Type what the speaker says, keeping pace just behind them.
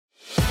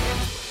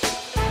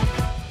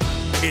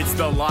It's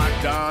the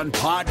Locked On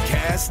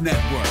Podcast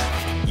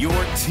Network, your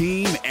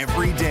team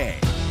every day.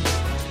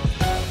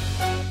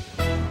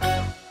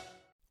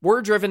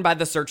 We're driven by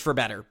the search for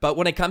better, but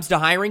when it comes to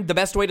hiring, the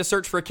best way to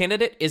search for a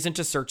candidate isn't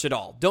to search at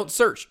all. Don't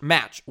search,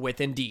 match with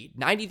Indeed.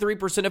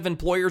 93% of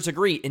employers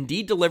agree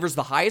Indeed delivers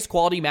the highest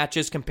quality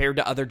matches compared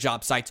to other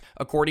job sites,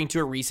 according to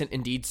a recent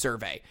Indeed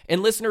survey.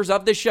 And listeners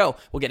of this show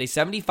will get a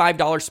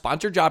 $75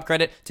 sponsored job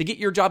credit to get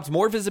your jobs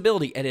more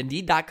visibility at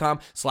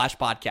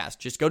Indeed.com/podcast.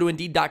 Just go to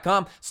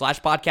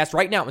Indeed.com/podcast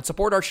right now and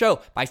support our show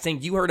by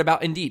saying you heard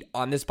about Indeed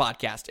on this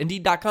podcast.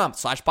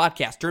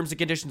 Indeed.com/podcast. Terms and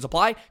conditions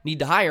apply. Need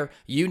to hire?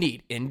 You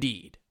need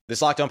Indeed.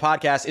 This Locked On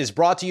Podcast is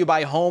brought to you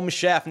by Home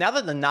Chef. Now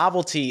that the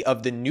novelty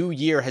of the new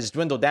year has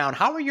dwindled down,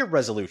 how are your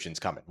resolutions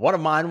coming? One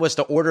of mine was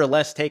to order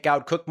less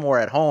takeout, cook more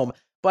at home,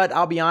 but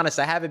I'll be honest,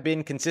 I haven't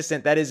been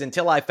consistent. That is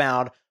until I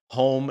found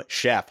Home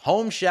Chef.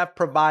 Home Chef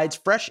provides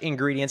fresh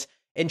ingredients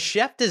and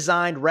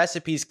chef-designed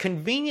recipes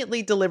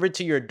conveniently delivered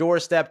to your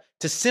doorstep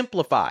to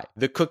simplify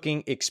the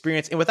cooking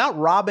experience and without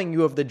robbing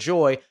you of the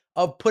joy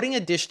of putting a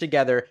dish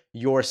together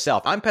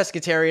yourself. I'm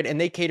pescatarian and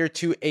they cater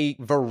to a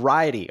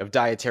variety of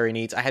dietary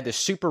needs. I had this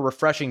super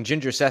refreshing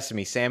ginger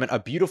sesame salmon, a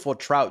beautiful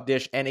trout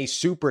dish, and a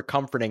super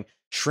comforting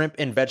shrimp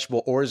and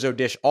vegetable orzo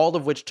dish, all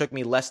of which took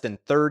me less than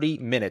 30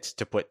 minutes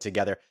to put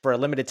together. For a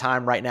limited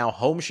time right now,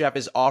 Home Chef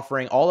is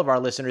offering all of our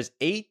listeners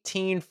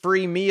 18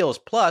 free meals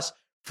plus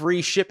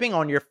free shipping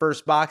on your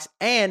first box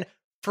and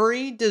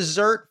free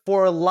dessert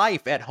for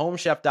life at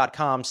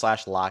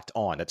homechef.com/locked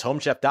on. That's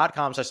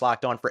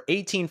homechef.com/locked on for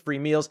 18 free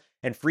meals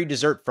and free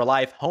dessert for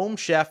life.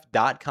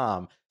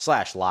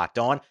 Homechef.com/locked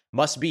on.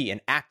 Must be an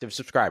active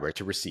subscriber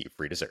to receive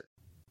free dessert.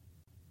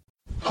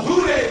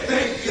 Who they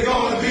think they're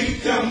gonna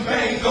beat them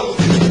Bengals?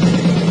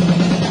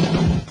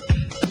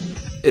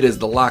 It is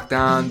the Locked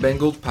On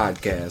Bengals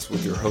podcast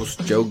with your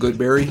hosts Joe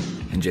Goodberry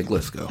and Jake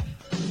Lisco.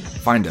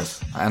 Find us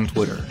on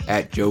Twitter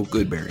at Joe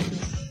Goodberry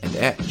and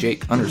at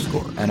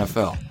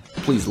Jake_NFL.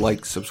 Please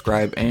like,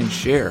 subscribe, and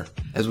share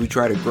as we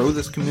try to grow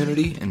this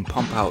community and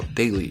pump out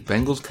daily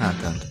Bengals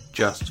content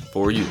just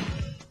for you. Who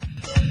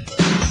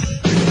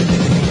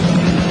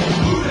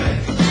they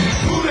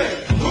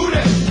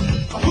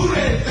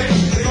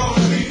think they're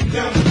gonna beat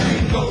them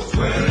Bengals?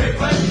 Where they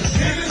play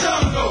in the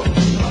jungle.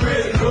 I'm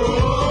ready to go.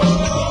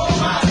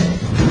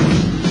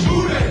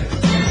 Who they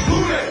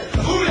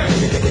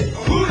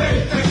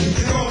think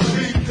they're gonna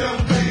beat them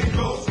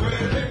Bengals?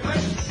 Where they play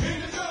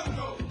in the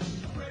jungle.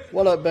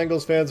 What up,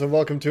 Bengals fans, and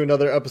welcome to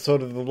another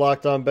episode of the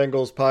Locked On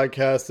Bengals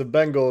podcast. The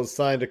Bengals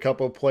signed a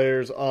couple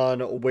players on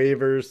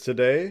waivers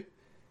today.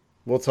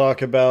 We'll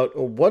talk about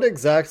what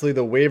exactly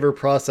the waiver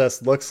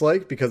process looks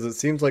like, because it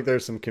seems like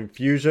there's some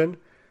confusion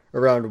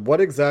around what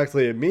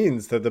exactly it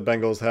means that the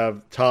Bengals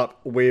have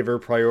top waiver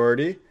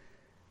priority.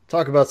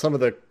 Talk about some of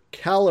the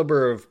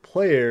caliber of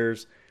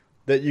players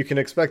that you can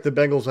expect the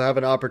Bengals will have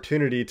an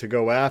opportunity to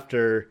go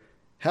after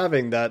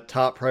having that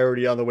top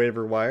priority on the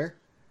waiver wire.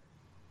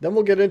 Then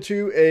we'll get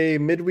into a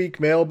midweek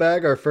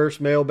mailbag, our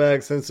first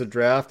mailbag since the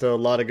draft. A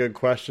lot of good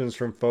questions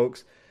from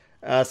folks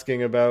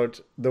asking about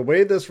the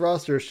way this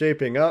roster is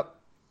shaping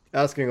up,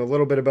 asking a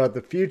little bit about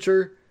the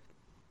future.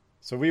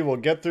 So we will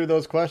get through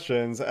those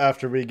questions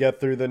after we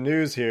get through the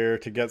news here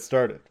to get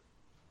started.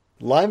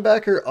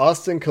 Linebacker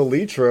Austin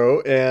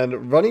Calitro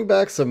and running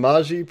back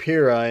Samaje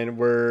Perine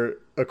were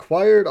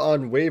acquired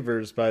on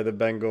waivers by the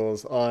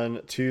Bengals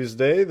on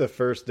Tuesday, the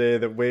first day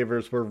that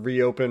waivers were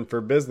reopened for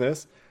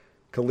business.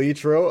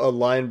 Calitro, a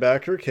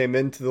linebacker, came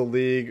into the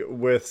league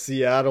with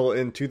Seattle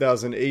in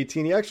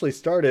 2018. He actually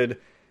started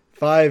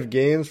 5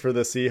 games for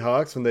the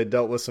Seahawks when they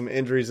dealt with some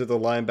injuries at the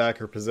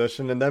linebacker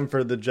position. And then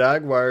for the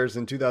Jaguars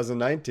in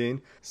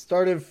 2019,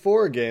 started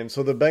 4 games.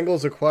 So the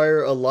Bengals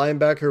acquire a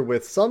linebacker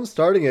with some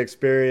starting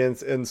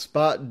experience in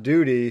spot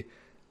duty,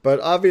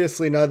 but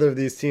obviously neither of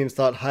these teams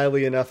thought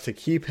highly enough to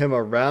keep him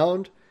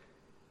around.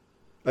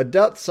 A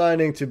depth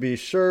signing to be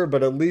sure,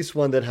 but at least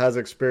one that has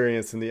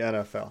experience in the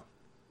NFL.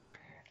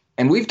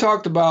 And we've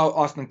talked about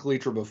Austin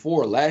Calitro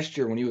before. Last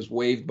year when he was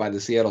waived by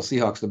the Seattle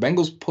Seahawks, the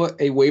Bengals put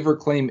a waiver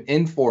claim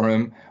in for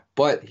him,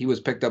 but he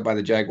was picked up by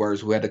the Jaguars,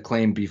 who had a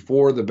claim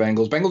before the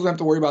Bengals. Bengals don't have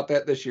to worry about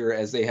that this year,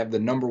 as they have the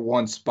number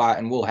 1 spot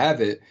and will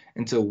have it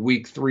until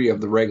week 3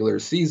 of the regular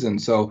season.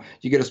 So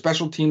you get a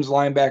special teams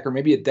linebacker,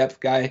 maybe a depth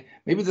guy.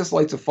 Maybe this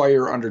lights a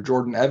fire under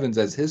Jordan Evans,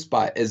 as his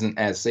spot isn't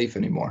as safe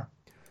anymore.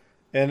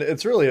 And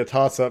it's really a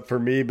toss-up for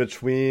me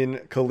between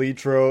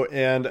Calitro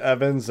and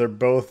Evans. They're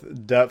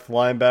both depth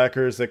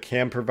linebackers that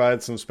can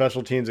provide some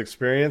special teams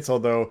experience,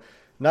 although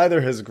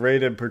neither has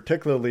graded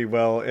particularly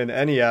well in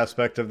any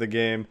aspect of the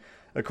game,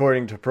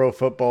 according to Pro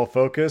Football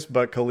Focus.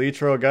 But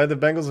Calitro, a guy the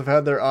Bengals have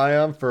had their eye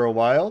on for a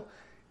while.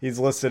 He's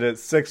listed at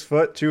 6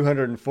 foot,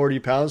 240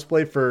 pounds,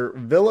 played for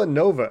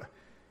Villanova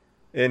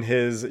in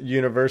his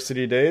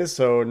university days,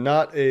 so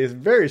not a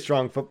very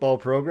strong football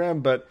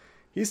program, but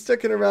he's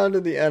sticking around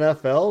in the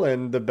NFL,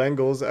 and the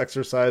Bengals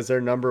exercise their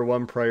number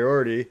 1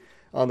 priority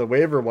on the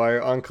waiver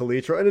wire on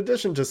Calitro, in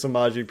addition to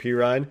Samaje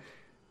Perine,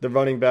 the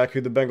running back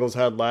who the Bengals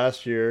had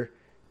last year.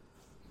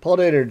 Paul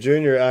Dehner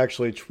Jr.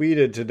 actually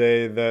tweeted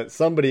today that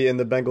somebody in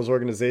the Bengals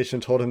organization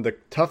told him the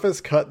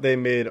toughest cut they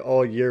made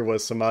all year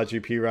was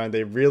Samaje Perine.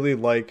 They really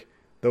like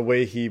the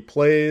way he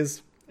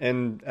plays,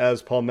 and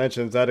as Paul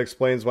mentions, that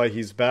explains why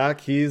he's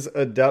back. He's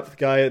a depth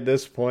guy at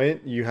this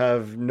point. You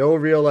have no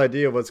real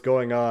idea what's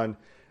going on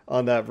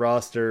that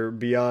roster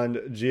beyond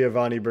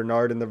Giovanni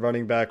Bernard in the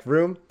running back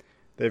room.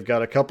 They've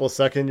got a couple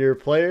second-year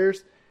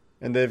players,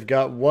 and they've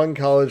got one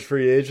college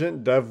free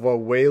agent, Devwa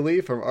Whaley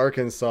from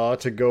Arkansas,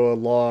 to go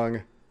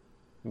along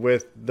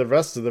with the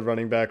rest of the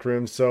running back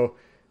room. So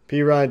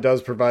Perine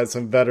does provide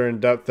some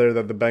veteran depth there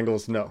that the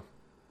Bengals know.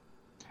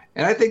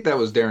 And I think that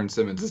was Darren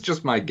Simmons. It's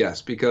just my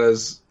guess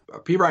because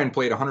Perine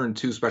played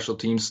 102 special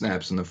team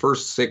snaps in the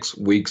first 6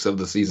 weeks of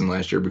the season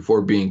last year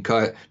before being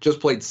cut. Just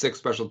played 6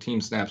 special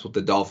team snaps with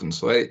the Dolphins.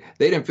 So they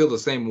didn't feel the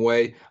same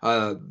way.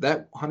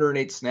 That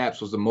 108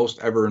 snaps was the most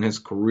ever in his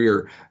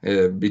career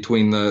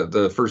between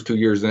the first 2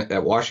 years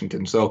at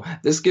Washington. So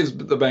this gives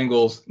the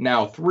Bengals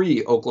now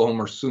 3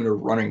 Oklahoma Sooner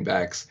running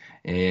backs.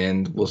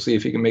 And we'll see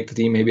if he can make the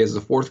team maybe as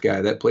the 4th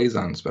guy that plays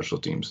on special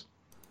teams.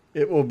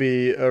 It will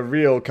be a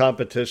real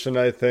competition,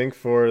 I think,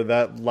 for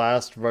that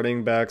last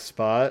running back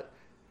spot.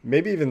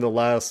 Maybe even the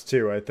last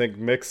 2. I think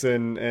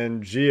Mixon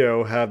and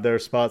Gio have their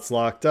spots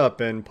locked up,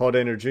 and Paul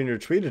Dehner Jr.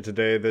 tweeted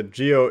today that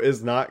Gio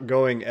is not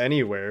going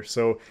anywhere.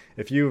 So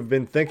if you've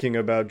been thinking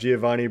about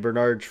Giovanni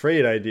Bernard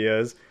trade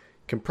ideas,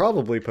 can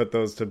probably put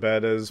those to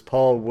bed, as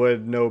Paul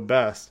would know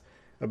best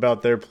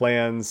about their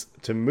plans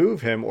to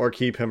move him or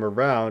keep him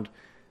around.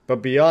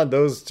 But beyond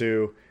those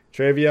 2,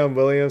 Travion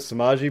Williams,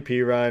 Samaje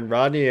Perine,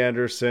 Rodney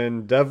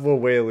Anderson, Devwa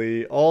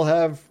Whaley all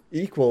have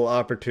equal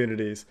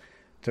opportunities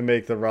to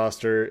make the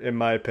roster, in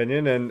my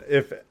opinion. And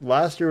if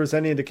last year was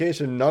any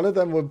indication, none of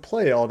them would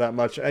play all that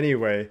much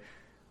anyway,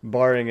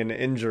 barring an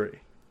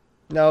injury.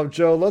 Now,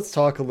 Joe, let's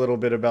talk a little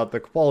bit about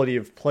the quality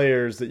of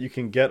players that you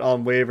can get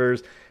on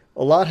waivers.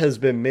 A lot has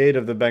been made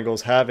of the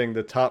Bengals having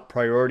the top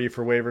priority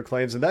for waiver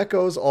claims, and that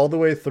goes all the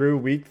way through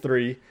week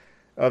 3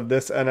 of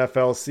this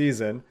NFL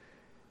season.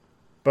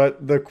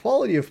 But the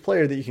quality of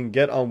player that you can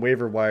get on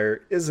waiver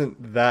wire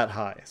isn't that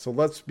high. So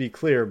let's be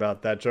clear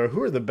about that, Joe.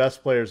 Who are the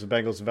best players the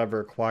Bengals have ever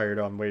acquired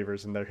on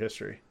waivers in their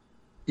history?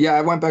 Yeah,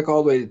 I went back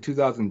all the way to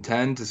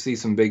 2010 to see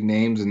some big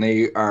names, and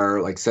they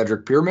are like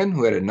Cedric Pierman,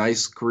 who had a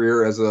nice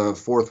career as a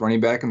 4th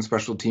running back and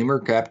special teamer,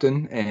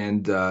 captain.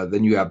 And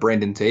then you have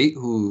Brandon Tate,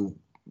 who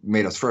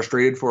made us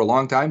frustrated for a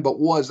long time, but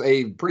was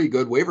a pretty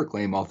good waiver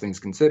claim, all things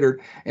considered.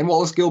 And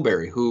Wallace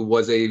Gilberry, who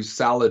was a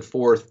solid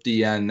 4th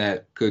DN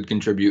that could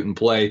contribute and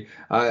play.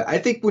 I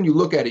think when you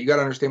look at it, you got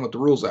to understand what the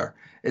rules are.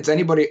 It's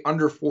anybody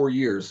under 4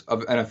 years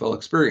of NFL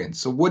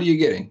experience. So what are you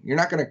getting? You're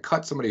not going to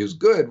cut somebody who's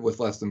good with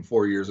less than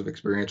 4 years of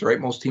experience,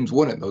 right? Most teams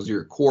wouldn't. Those are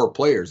your core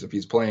players if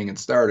he's playing and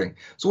starting.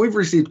 So we've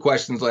received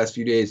questions the last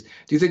few days.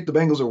 Do you think the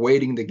Bengals are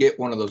waiting to get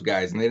one of those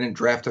guys and they didn't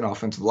draft an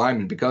offensive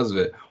lineman because of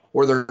it?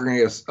 Or they're going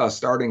to get a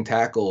starting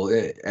tackle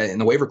in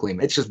the waiver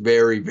claim? It's just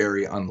very,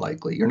 very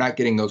unlikely. You're not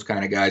getting those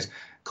kind of guys.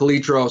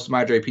 Kalitro,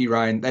 Samaje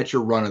Perine, that's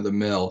your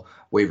run-of-the-mill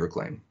waiver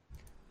claim.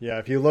 Yeah,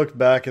 if you look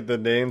back at the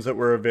names that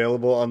were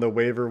available on the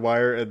waiver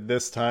wire at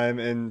this time,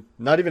 and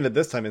not even at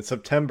this time, in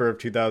September of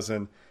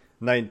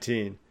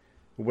 2019,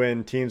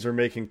 when teams were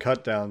making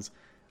cutdowns,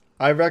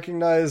 I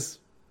recognize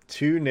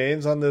 2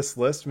 names on this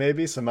list,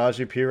 maybe.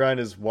 Samaje Perine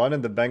is one,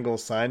 and the Bengals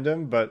signed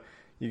him, but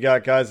you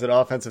got guys at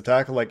offensive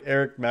tackle like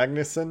Eric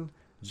Magnuson,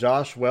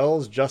 Josh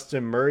Wells,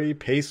 Justin Murray,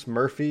 Pace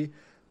Murphy,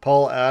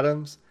 Paul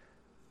Adams.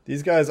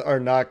 These guys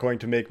are not going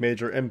to make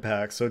major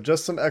impacts, so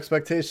just some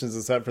expectations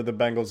is set for the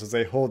Bengals as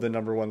they hold the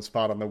number 1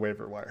 spot on the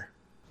waiver wire.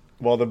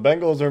 While the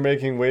Bengals are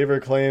making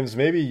waiver claims,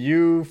 maybe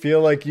you feel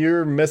like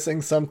you're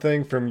missing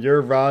something from your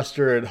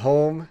roster at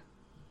home.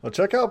 Well,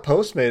 check out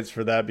Postmates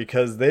for that,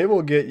 because they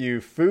will get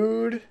you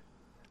food.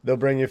 They'll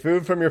bring you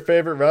food from your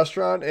favorite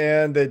restaurant,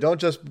 and they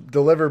don't just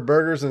deliver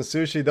burgers and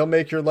sushi. They'll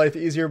make your life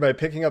easier by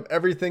picking up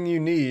everything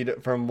you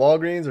need from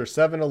Walgreens or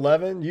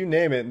 7-Eleven. You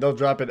name it, and they'll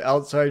drop it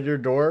outside your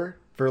door.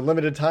 For a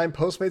limited time,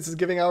 Postmates is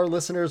giving our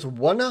listeners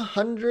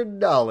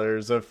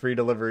 $100 of free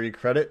delivery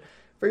credit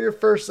for your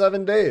first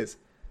 7 days.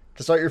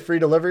 To start your free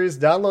deliveries,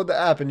 download the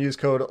app and use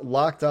code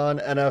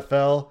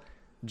LOCKEDONNFL.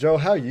 Joe,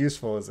 how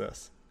useful is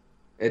this?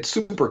 It's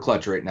super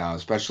clutch right now,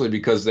 especially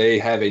because they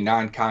have a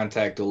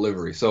non-contact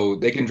delivery. So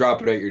they can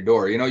drop it at your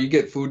door. You know, you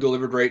get food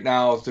delivered right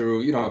now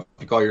through, you know, if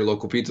you call your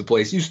local pizza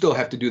place, you still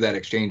have to do that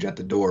exchange at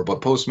the door.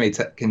 But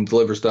Postmates can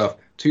deliver stuff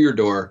to your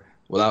door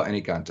without any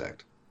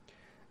contact.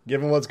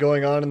 Given what's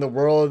going on in the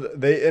world,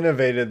 they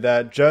innovated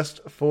that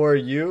just for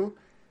you.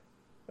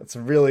 That's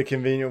a really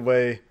convenient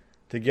way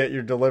to get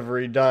your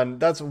delivery done.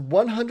 That's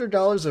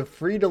 $100 of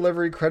free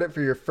delivery credit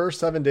for your first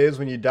 7 days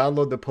when you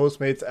download the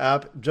Postmates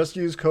app. Just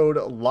use code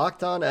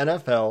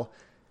LOCKEDONNFL.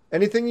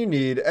 Anything you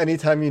need,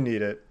 anytime you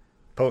need it,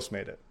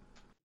 Postmate it.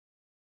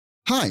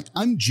 Hi,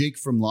 I'm Jake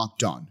from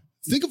Locked On.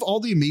 Think of all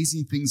the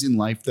amazing things in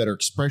life that are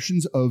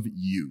expressions of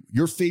you,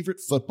 your favorite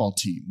football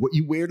team, what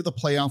you wear to the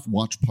playoff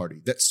watch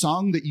party, that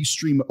song that you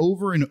stream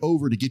over and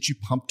over to get you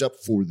pumped up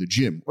for the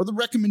gym, or the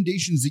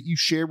recommendations that you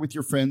share with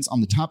your friends on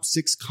the top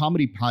 6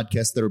 comedy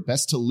podcasts that are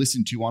best to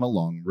listen to on a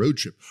long road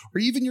trip, or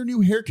even your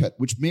new haircut,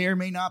 which may or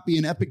may not be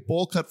an epic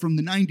bowl cut from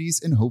the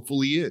 90s and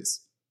hopefully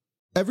is.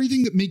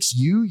 Everything that makes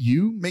you,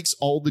 you makes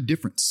all the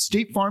difference.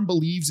 State Farm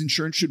believes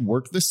insurance should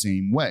work the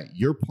same way.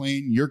 Your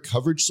plan, your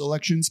coverage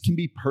selections can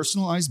be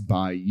personalized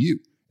by you.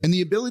 And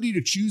the ability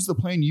to choose the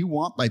plan you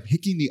want by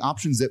picking the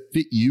options that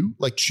fit you,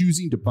 like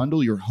choosing to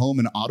bundle your home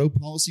and auto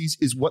policies,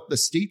 is what the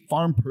State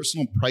Farm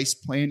Personal Price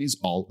Plan is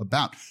all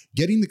about.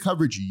 Getting the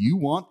coverage you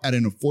want at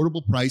an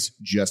affordable price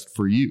just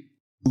for you.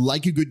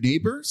 Like a good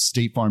neighbor,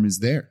 State Farm is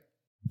there.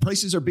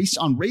 Prices are based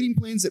on rating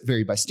plans that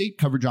vary by state.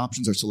 Coverage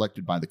options are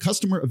selected by the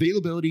customer.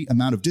 Availability,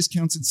 amount of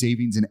discounts and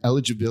savings, and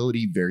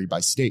eligibility vary by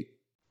state.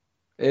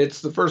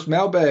 It's the first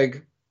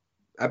mailbag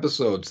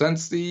episode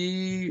since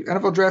the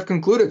NFL draft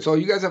concluded. So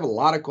you guys have a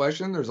lot of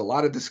questions. There's a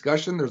lot of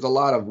discussion. There's a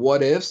lot of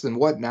what ifs and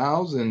what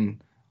nows, and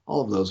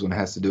all of those when it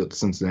has to do with the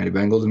Cincinnati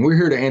Bengals. And we're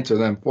here to answer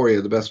them for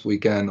you the best we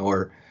can,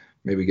 or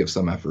maybe give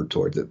some effort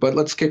towards it. But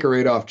let's kick it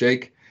right off,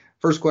 Jake.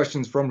 First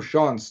question's from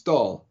Sean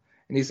Stull.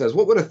 And he says,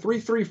 what would a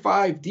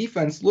 3-3-5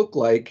 defense look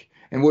like,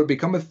 and would it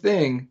become a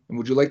thing? And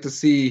would you like to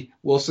see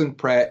Wilson,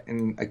 Pratt,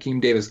 and Akeem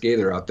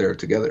Davis-Gaither out there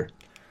together?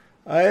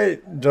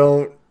 I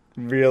don't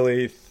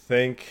really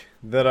think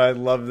that I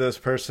love this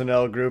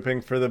personnel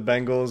grouping for the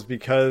Bengals,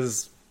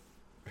 because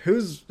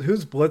who's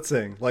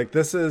blitzing? Like,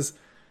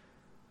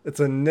 it's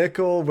a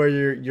nickel where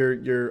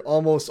you're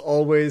almost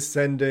always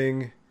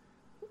sending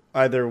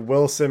either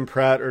Wilson,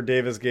 Pratt, or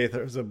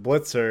Davis-Gaither as a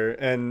blitzer,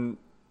 and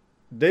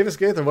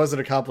Davis-Gaither was an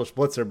accomplished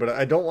blitzer, but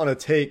I don't want to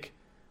take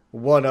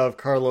one of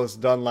Carlos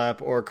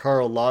Dunlap or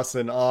Carl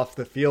Lawson off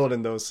the field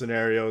in those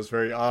scenarios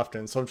very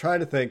often. So I'm trying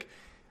to think,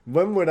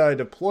 when would I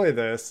deploy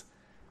this?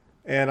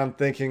 And I'm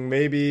thinking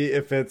maybe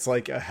if it's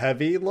like a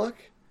heavy look,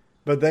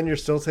 but then you're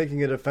still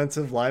taking a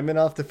defensive lineman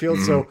off the field.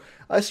 Mm-hmm. So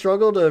I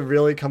struggle to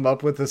really come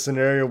up with a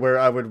scenario where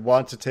I would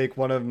want to take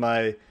one of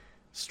my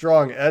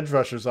strong edge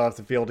rushers off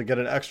the field to get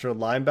an extra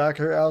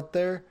linebacker out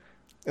there,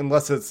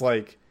 unless it's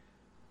like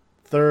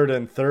 3rd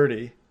and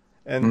 30,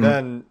 and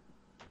then,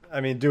 I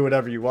mean, do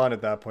whatever you want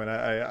at that point.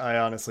 I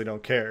honestly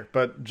don't care.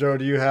 But Joe,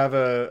 do you have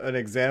an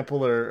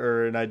example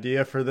or an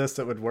idea for this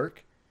that would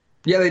work?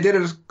 Yeah, they did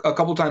it a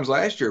couple times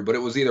last year, but it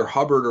was either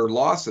Hubbard or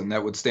Lawson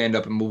that would stand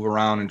up and move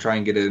around and try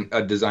and get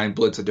a design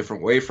blitz a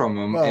different way from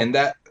them. Well, and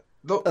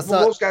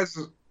those guys.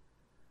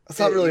 That's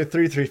not really a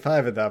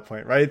 3-3-5 at that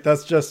point, right?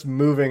 That's just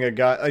moving a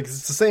guy. Like,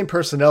 it's the same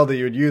personnel that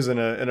you would use in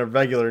a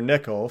regular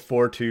nickel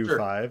 4-2-5,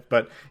 sure,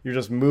 but you're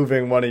just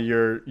moving one of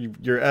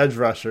your edge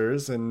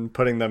rushers and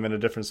putting them in a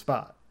different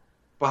spot.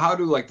 But how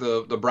do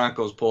the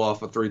Broncos pull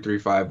off a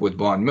 3-3-5 with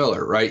Von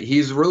Miller, right?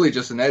 He's really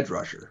just an edge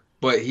rusher,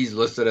 but he's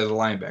listed as a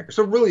linebacker.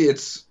 So really,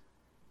 it's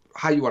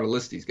how you want to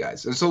list these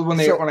guys. And so when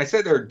I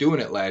said they were doing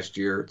it last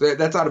year,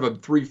 that's out of a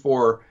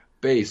 3-4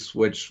 base,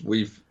 which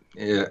we've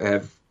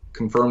have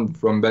confirmed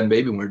from Ben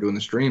Baby when we were doing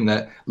the stream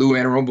that Lou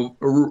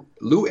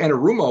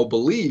Anarumo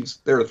believes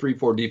they're a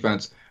 3-4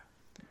 defense.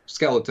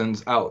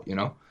 Skeletons out, you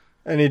know?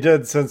 And he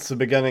did since the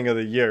beginning of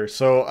the year.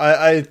 So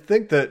I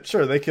think that,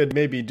 sure, they could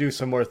maybe do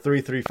some more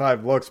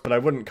 3-3-5 looks, but I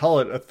wouldn't call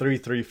it a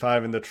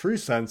 3-3-5 in the true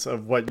sense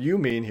of what you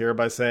mean here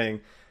by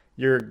saying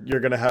you're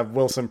going to have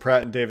Wilson,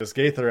 Pratt, and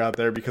Davis-Gaither out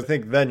there, because I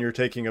think then you're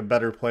taking a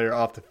better player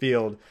off the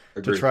field.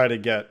 Agreed. To try to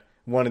get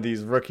one of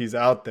these rookies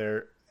out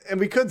there. And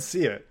we could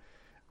see it.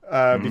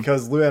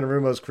 Because Lou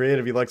Anarumo's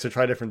creative, he likes to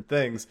try different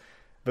things,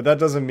 but that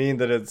doesn't mean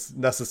that it's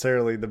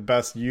necessarily the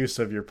best use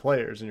of your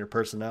players and your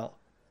personnel.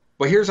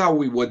 But here's how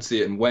we would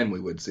see it and when we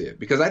would see it,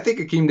 because I think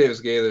Akeem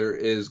Davis-Gaither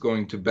is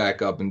going to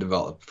back up and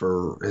develop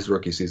for his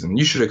rookie season.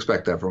 You should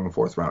expect that from a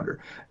 4th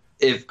rounder.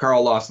 If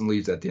Carl Lawson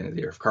leaves at the end of the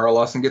year, if Carl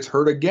Lawson gets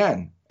hurt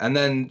again, and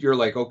then you're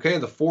like, okay,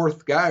 the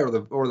 4th guy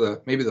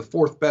or maybe the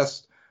 4th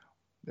best,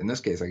 in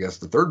this case, I guess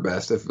the 3rd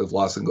best, if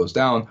Lawson goes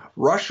down,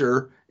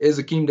 rusher is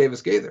Akeem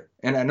Davis-Gaither.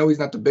 And I know he's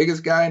not the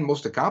biggest guy and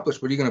most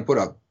accomplished, but you're going to put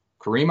a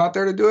Kareem out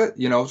there to do it,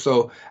 you know?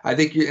 So I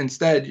think you're going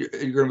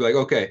to be like,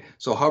 okay,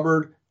 so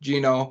Hubbard,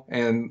 Geno,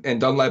 and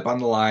Dunlap on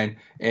the line,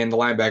 and the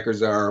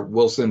linebackers are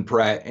Wilson,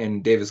 Pratt,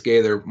 and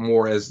Davis-Gaither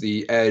more as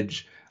the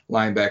edge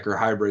linebacker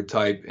hybrid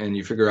type, and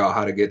you figure out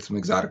how to get some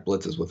exotic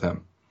blitzes with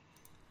him.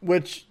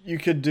 Which you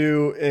could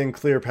do in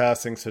clear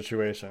passing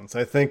situations.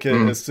 I think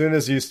as soon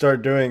as you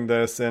start doing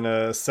this in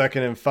a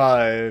 2nd and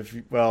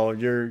 5, well,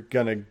 you're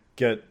going to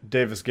get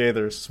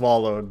Davis-Gaither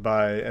swallowed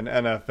by an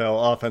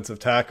NFL offensive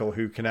tackle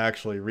who can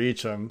actually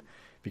reach him,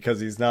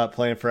 because he's not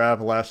playing for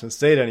Appalachian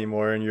State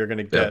anymore, and you're going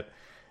to get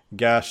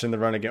gashed in the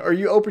run again. Or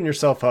you open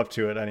yourself up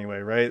to it anyway,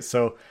 right?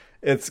 So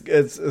it's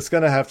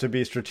going to have to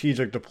be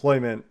strategic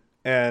deployment,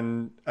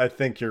 and I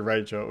think you're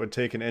right, Joe. It would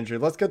take an injury.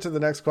 Let's get to the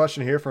next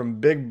question here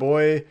from Big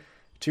Boy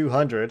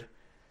 200.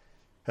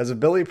 Has a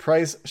Billy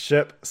Price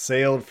ship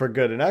sailed for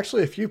good? And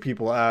actually a few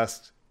people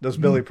asked, does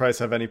Billy Price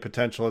have any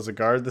potential as a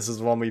guard? This is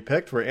the one we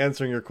picked. We're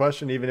answering your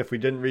question even if we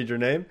didn't read your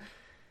name.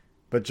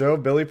 But Joe,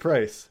 Billy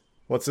Price,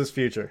 what's his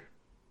future?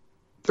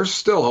 There's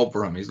still hope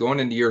for him. He's going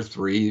into year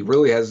 3. He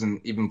really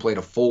hasn't even played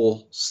a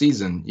full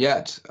season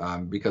yet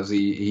because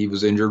he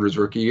was injured his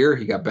rookie year.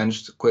 He got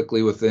benched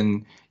quickly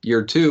within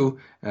year 2,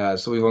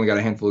 so we've only got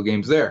a handful of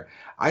games there.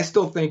 I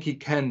still think he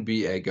can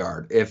be a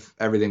guard if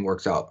everything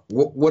works out.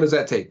 What does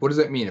that take? What does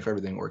that mean if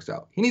everything works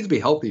out? He needs to be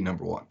healthy,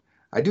 number one.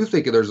 I do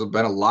think there's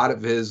been a lot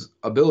of his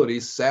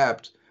abilities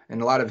sapped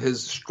and a lot of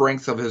his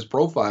strengths of his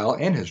profile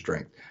and his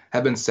strength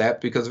have been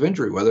sapped because of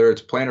injury, whether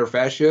it's plantar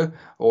fascia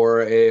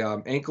or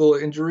a ankle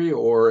injury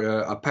or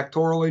a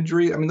pectoral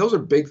injury. I mean, those are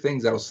big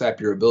things that'll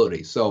sap your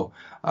ability. So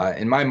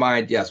in my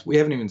mind, yes, we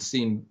haven't even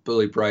seen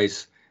Billy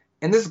Price.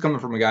 And this is coming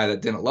from a guy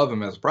that didn't love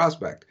him as a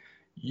prospect.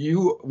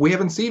 We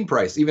haven't seen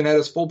Price even at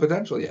his full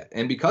potential yet.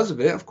 And because of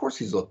it, of course,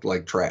 he's looked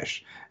like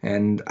trash.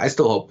 And I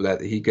still hope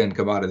that he can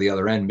come out of the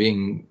other end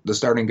being the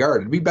starting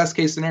guard. It'd be best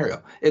case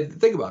scenario.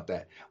 Think about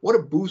that. What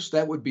a boost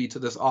that would be to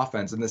this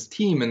offense and this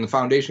team and the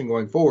foundation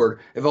going forward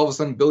if all of a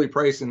sudden Billy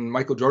Price and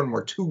Michael Jordan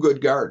were 2 good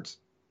guards.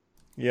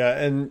 Yeah,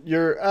 and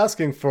you're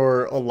asking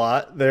for a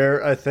lot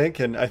there, I think,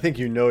 and I think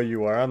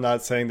you are. I'm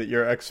not saying that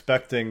you're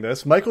expecting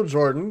this. Michael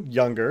Jordan,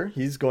 younger,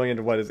 he's going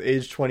into his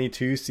age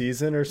 22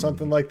 season or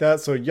something like that,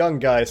 so young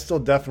guy, still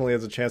definitely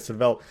has a chance to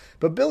develop.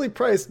 But Billy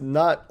Price,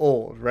 not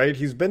old, right?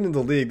 He's been in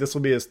the league. This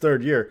will be his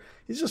 3rd year.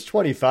 He's just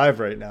 25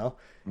 right now.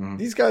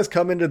 These guys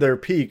come into their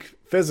peak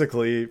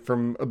physically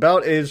from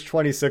about age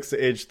 26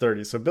 to age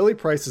 30, so Billy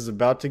Price is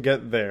about to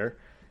get there.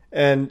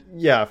 And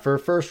yeah, for a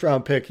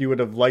first-round pick, you would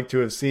have liked to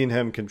have seen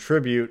him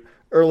contribute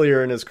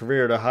earlier in his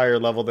career at a higher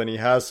level than he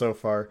has so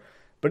far.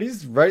 But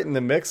he's right in the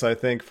mix, I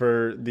think,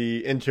 for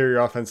the interior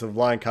offensive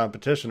line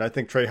competition. I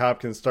think Trey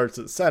Hopkins starts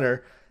at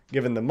center,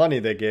 given the money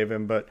they gave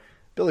him. But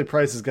Billy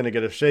Price is going to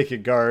get a shake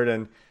at guard.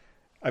 And,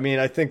 I mean,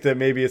 I think that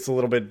maybe it's a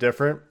little bit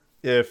different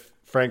if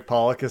Frank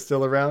Pollock is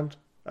still around.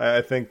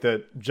 I think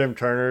that Jim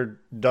Turner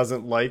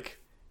doesn't like...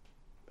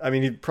 I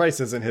mean,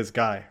 Price isn't his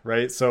guy,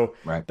 right? So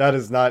That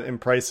is not in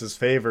Price's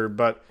favor.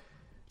 But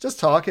just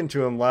talking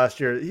to him last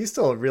year, he's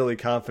still a really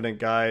confident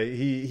guy.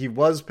 He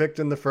was picked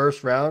in the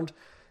 1st round,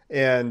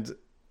 and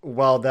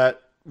while that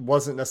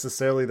wasn't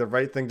necessarily the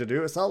right thing to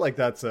do, it's not like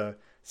that's a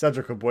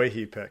Cedric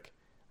Ogbuehi pick,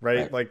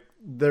 right? Like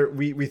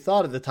we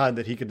thought at the time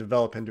that he could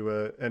develop into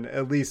an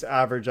at least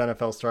average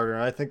NFL starter,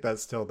 and I think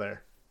that's still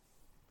there.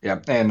 Yeah,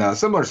 and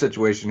similar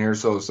situation here.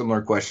 So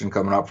similar question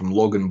coming up from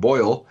Logan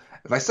Boyle.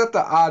 If I set the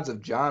odds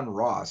of John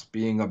Ross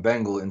being a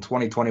Bengal in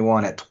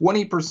 2021 at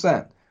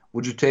 20%,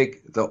 would you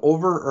take the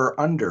over or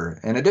under?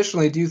 And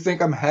additionally, do you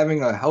think him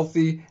having a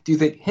healthy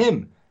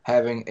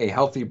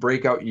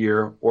breakout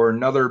year or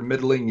another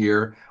middling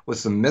year with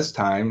some missed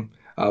time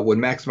would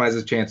maximize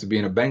his chance of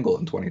being a Bengal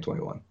in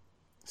 2021?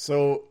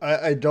 So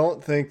I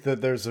don't think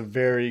that there's a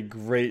very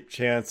great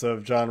chance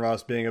of John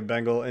Ross being a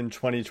Bengal in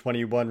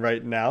 2021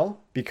 right now,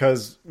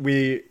 because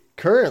we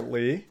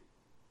currently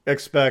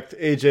expect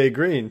AJ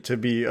Green to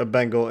be a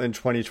Bengal in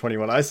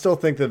 2021. I still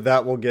think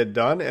that will get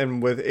done.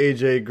 And with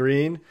AJ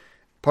Green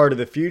part of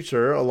the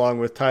future, along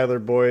with Tyler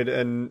Boyd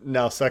and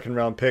now 2nd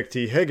round pick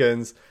T.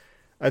 Higgins,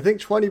 I think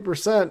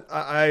 20%,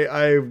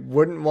 I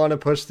wouldn't want to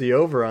push the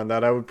over on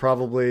that. I would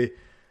probably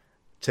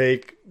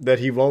take that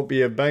he won't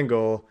be a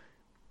Bengal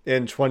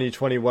in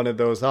 2021 at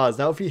those odds.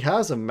 Now, if he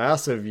has a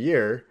massive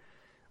year,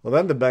 well,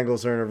 then the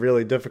Bengals are in a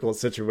really difficult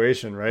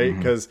situation, right?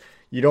 Because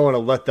you don't want to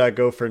let that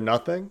go for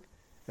nothing,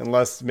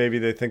 unless maybe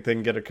they think they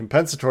can get a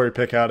compensatory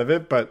pick out of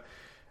it. But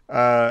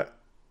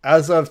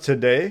as of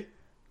today,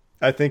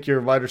 I think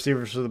your wide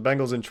receivers for the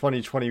Bengals in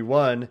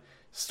 2021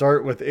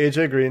 start with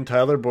A.J. Green,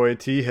 Tyler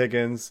Boyd, T.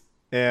 Higgins,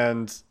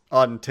 and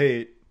Auden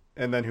Tate,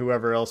 and then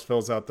whoever else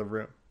fills out the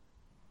room.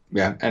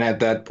 Yeah, and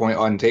at that point,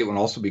 Auden Tate will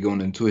also be going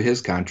into his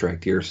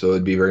contract here, so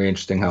it'd be very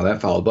interesting how that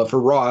followed. But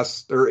for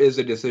Ross, there is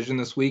a decision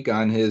this week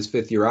on his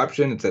 5th-year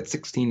option. It's at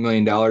 $16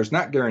 million,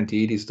 not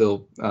guaranteed. He's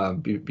still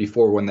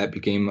before when that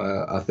became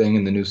a thing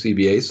in the new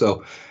CBA.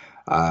 So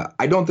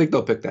I don't think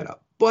they'll pick that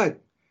up. But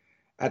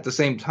at the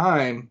same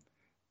time,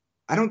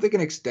 I don't think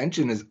an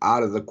extension is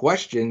out of the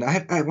question.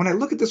 When I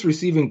look at this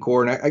receiving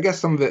core, and I guess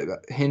some of it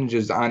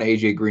hinges on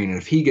A.J. Green, and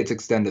if he gets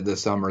extended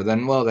this summer,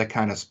 then, well, that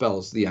kind of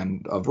spells the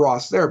end of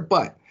Ross there.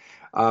 But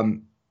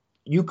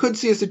you could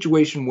see a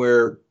situation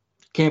where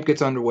camp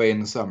gets underway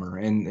in the summer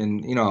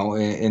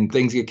and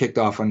things get kicked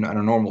off on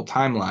a normal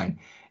timeline,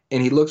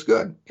 and he looks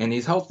good and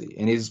he's healthy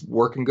and he's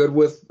working good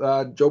with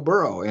Joe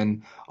Burrow,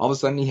 and all of a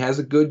sudden he has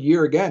a good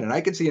year again. And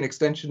I could see an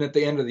extension at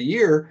the end of the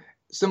year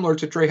similar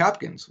to Trey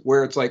Hopkins,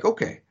 where it's like,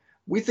 okay,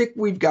 we think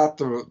we've got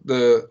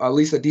the at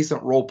least a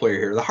decent role player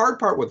here. The hard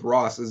part with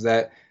Ross is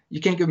that you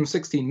can't give him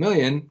 $16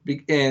 million,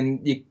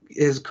 and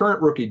his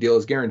current rookie deal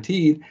is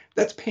guaranteed.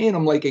 That's paying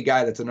him like a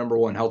guy that's a number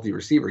 1 healthy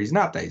receiver. He's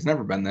not that. He's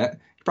never been that.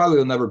 He probably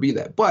will never be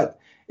that. But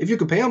if you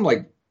could pay him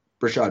like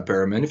Rashad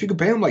Perriman, if you could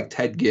pay him like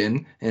Ted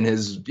Ginn in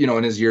his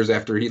years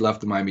after he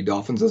left the Miami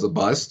Dolphins as a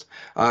bust,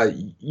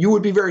 you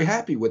would be very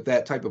happy with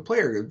that type of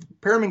player.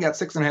 Perriman got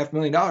 $6.5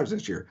 million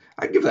this year.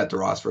 I'd give that to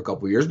Ross for a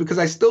couple of years, because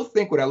I still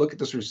think when I look at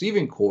this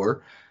receiving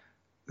core,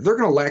 they're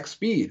going to lack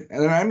speed.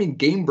 And I mean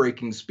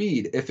game-breaking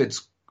speed if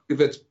it's if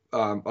it's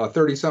a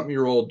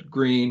 30-something-year-old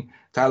Green,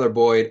 Tyler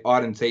Boyd,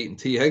 Auden Tate, and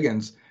T.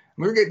 Higgins,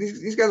 we're getting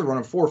these guys are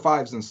running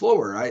 4.5s and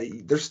slower.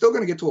 They're still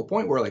going to get to a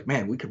point where, like,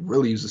 man, we could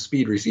really use a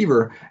speed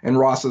receiver, and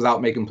Ross is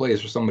out making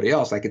plays for somebody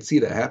else. I could see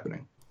that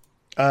happening.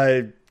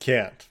 I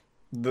can't.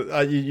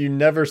 You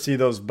never see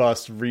those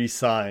busts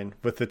re-sign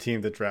with the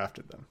team that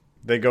drafted them.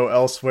 They go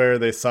elsewhere,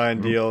 they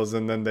sign deals,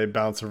 and then they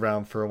bounce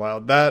around for a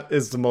while. That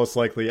is the most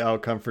likely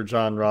outcome for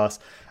John Ross.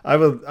 I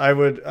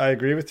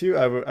agree with you.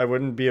 I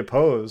wouldn't be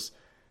opposed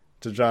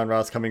to John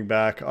Ross coming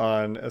back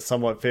on a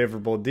somewhat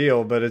favorable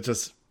deal, but it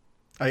just,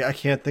 I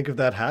can't think of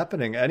that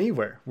happening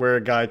anywhere where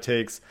a guy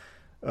takes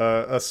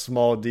a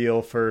small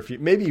deal for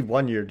maybe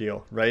 1 year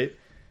deal, right?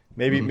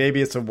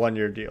 Maybe it's a 1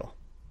 year deal.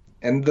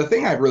 And the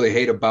thing I really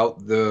hate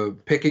about the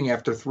picking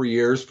after 3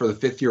 years for the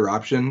 5th-year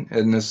option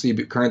in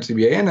the current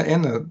CBA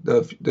and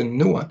the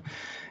new one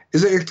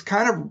is that it's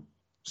kind of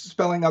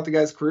spelling out the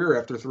guy's career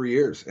after 3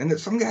 years. And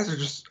that some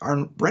guys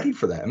aren't ready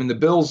for that. I mean, the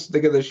Bills,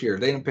 think of this year.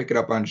 They didn't pick it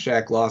up on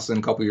Shaq Lawson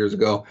a couple years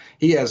ago.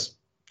 He has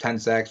 10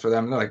 sacks for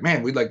them. And they're like,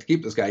 man, we'd like to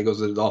keep this guy. He goes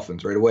to the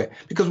Dolphins right away.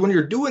 Because when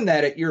you're doing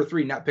that at year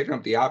 3, not picking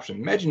up the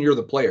option, imagine you're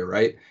the player,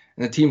 right?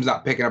 And the team's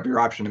not picking up your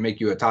option to make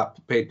you a top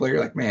paid player.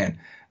 You're like, man,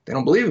 they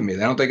don't believe in me.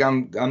 They don't think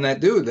I'm that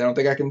dude. They don't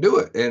think I can do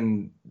it.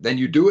 And then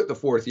you do it the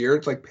 4th year.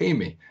 It's like, pay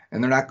me.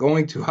 And they're not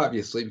going to,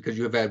 obviously, because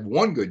you have had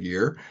 1 good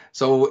year.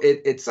 So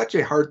it's such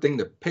a hard thing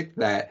to pick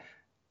that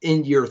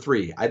in year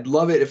 3. I'd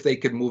love it if they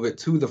could move it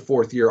to the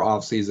 4th year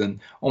off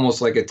season,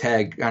 almost like a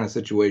tag kind of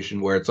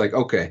situation where it's like,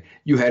 okay,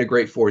 you had a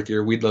great 4th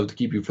year. We'd love to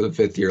keep you for the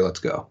 5th year.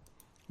 Let's go.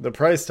 The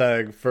price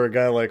tag for a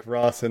guy like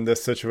Ross in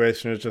this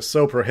situation is just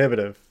so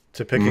prohibitive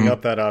to picking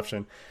up that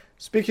option.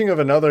 Speaking of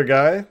another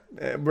guy,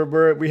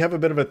 we have a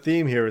bit of a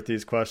theme here with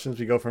these questions.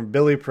 We go from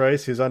Billy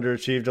Price, who's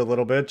underachieved a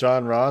little bit,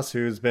 John Ross,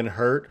 who's been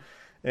hurt,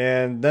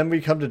 and then we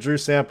come to Drew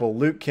Sample.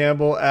 Luke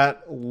Campbell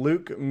at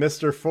Luke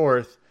Mr.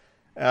 Fourth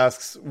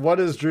asks, what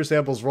is Drew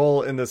Sample's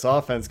role in this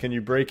offense? Can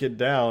you break it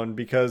down?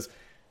 Because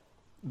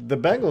the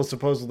Bengals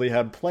supposedly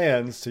had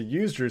plans to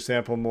use Drew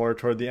Sample more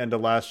toward the end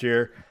of last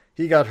year.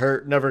 He got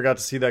hurt, never got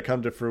to see that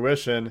come to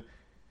fruition.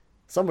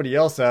 Somebody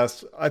else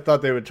asked, I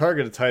thought they would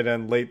target a tight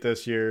end late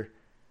this year.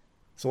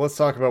 So let's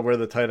talk about where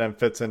the tight end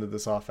fits into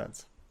this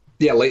offense.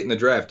 Yeah, late in the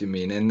draft, you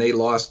mean. And they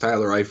lost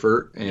Tyler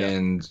Eifert.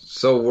 And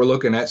so we're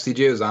looking at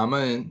C.J.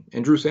 Uzomah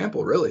and Drew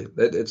Sample, really.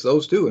 It's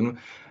those two.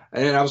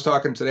 And I was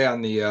talking today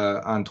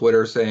on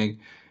Twitter saying,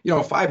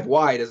 5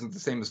 wide isn't the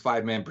same as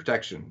 5-man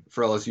protection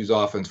for LSU's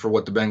offense for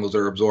what the Bengals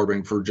are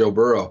absorbing for Joe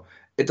Burrow.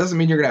 It doesn't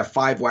mean you're going to have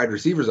 5 wide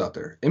receivers out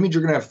there. It means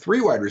you're going to have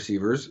 3 wide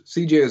receivers,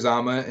 C.J.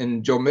 Uzomah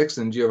and Joe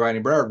Mixon, Giovanni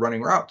Bernard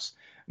running routes.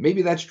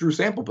 Maybe that's Drew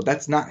Sample, but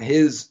that's not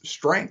his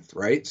strength,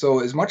 right? So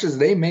as much as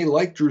they may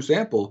like Drew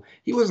Sample,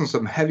 he wasn't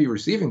some heavy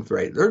receiving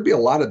threat. There'd be a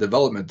lot of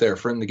development there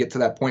for him to get to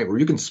that point where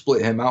you can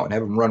split him out and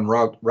have him run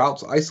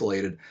routes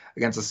isolated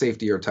against a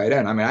safety or tight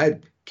end. I mean, I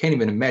can't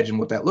even imagine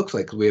what that looks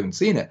like because we haven't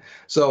seen it.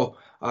 So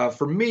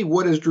for me,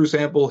 what is Drew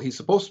Sample? He's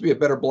supposed to be a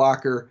better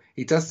blocker.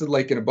 He tested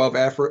like an above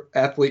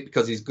athlete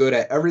because he's good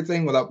at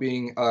everything without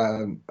being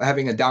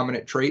having a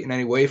dominant trait in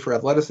any way for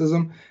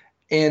athleticism.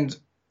 And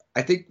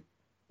I think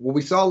what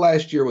we saw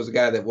last year was a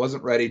guy that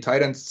wasn't ready.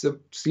 Tight ends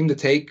seem to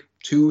take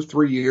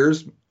 2-3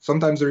 years.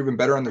 Sometimes they're even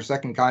better on their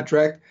second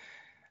contract.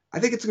 I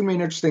think it's going to be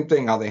an interesting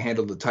thing how they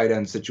handle the tight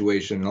end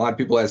situation. And a lot of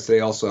people ask today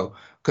also,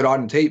 could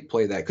Auden Tate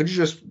play that? Could you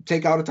just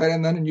take out a tight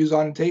end then and use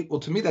Auden Tate? Well,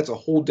 to me, that's a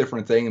whole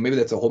different thing. And maybe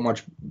that's a whole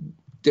much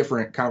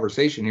different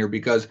conversation here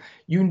because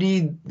you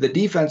need the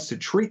defense to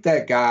treat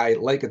that guy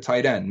like a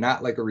tight end,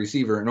 not like a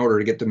receiver in order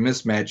to get the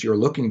mismatch you're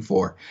looking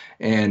for.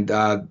 And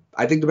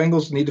I think the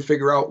Bengals need to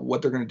figure out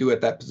what they're going to do at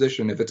that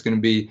position if it's going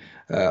to be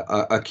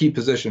a key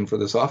position for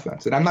this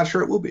offense. And I'm not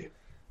sure it will be.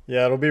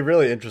 Yeah, it'll be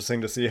really interesting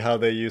to see how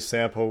they use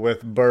Sample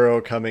with Burrow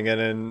coming in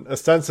and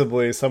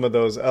ostensibly some of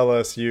those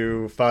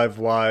LSU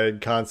 5-wide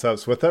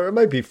concepts with it. It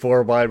might be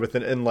 4-wide with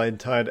an inline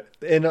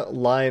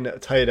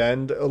tight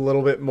end a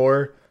little bit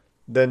more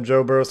than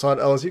Joe Burrow saw at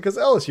LSU, because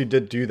LSU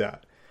did do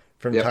that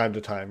from time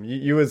to time.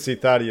 You would see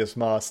Thaddeus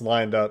Moss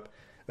lined up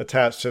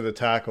attached to the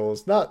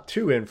tackles, not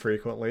too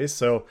infrequently,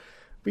 so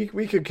we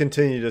could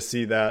continue to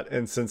see that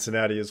in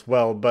Cincinnati as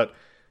well. But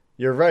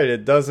you're right,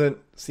 it doesn't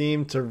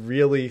seem to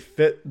really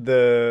fit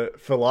the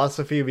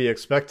philosophy we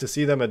expect to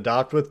see them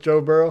adopt with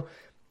Joe Burrow.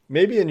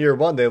 Maybe in year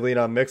 1 they lean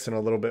on Mixon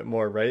a little bit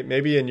more, right?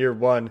 Maybe in year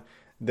 1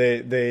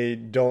 they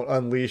don't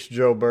unleash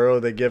Joe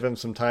Burrow. They give him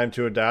some time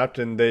to adapt,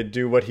 and they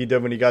do what he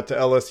did when he got to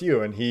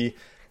LSU, and he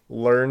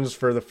learns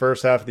for the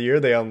first half of the year.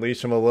 They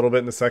unleash him a little bit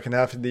in the second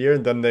half of the year,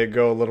 and then they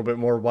go a little bit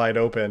more wide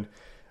open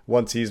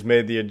once he's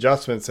made the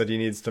adjustments that he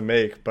needs to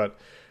make. But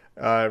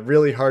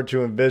really hard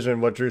to envision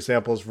what Drew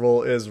Sample's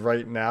role is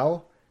right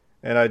now,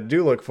 and I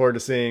do look forward to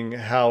seeing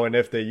how and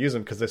if they use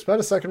him, because they spent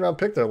a second-round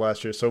pick there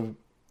last year, so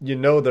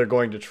they're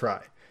going to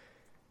try.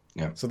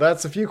 Yeah. So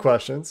that's a few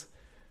questions.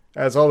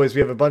 As always,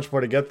 we have a bunch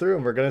more to get through,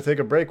 and we're going to take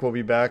a break. We'll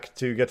be back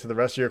to get to the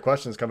rest of your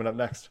questions coming up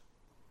next.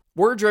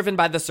 We're driven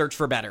by the search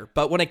for better,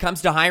 but when it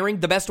comes to hiring,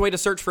 the best way to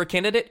search for a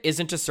candidate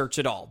isn't to search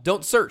at all.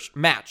 Don't search,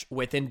 match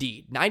with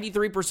Indeed.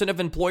 93% of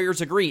employers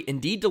agree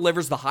Indeed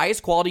delivers the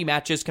highest quality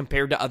matches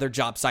compared to other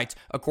job sites,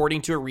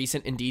 according to a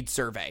recent Indeed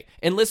survey.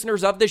 And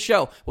listeners of this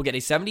show will get a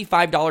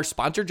 $75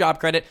 sponsored job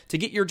credit to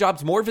get your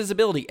jobs more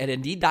visibility at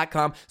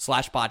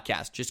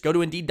Indeed.com/podcast. Just go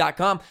to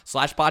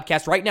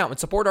Indeed.com/podcast right now and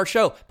support our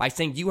show by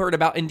saying you heard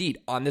about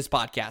Indeed on this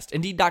podcast.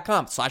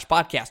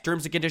 Indeed.com/podcast.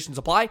 Terms and conditions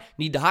apply.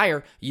 Need to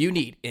hire? You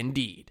need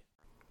Indeed.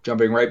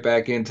 Jumping right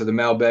back into the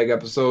Mailbag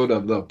episode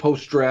of the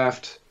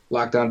post-draft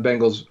Locked On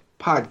Bengals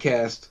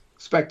podcast.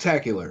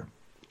 Spectacular.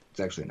 It's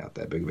actually not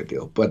that big of a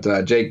deal. But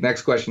Jake,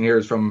 next question here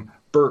is from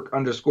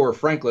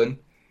Burke_Franklin.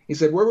 He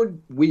said, where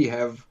would we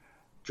have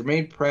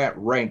Jermaine Pratt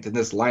ranked in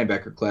this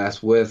linebacker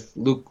class with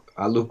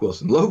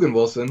Logan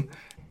Wilson,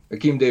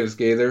 Akeem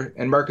Davis-Gaither,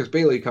 and Marcus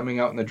Bailey coming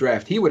out in the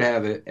draft? He would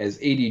have it as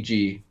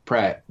ADG,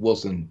 Pratt,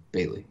 Wilson,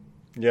 Bailey.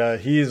 Yeah,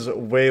 he's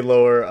way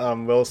lower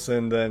on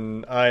Wilson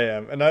than I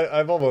am. And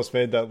I've almost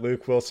made that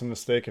Luke Wilson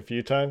mistake a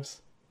few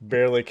times,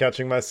 barely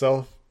catching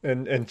myself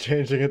and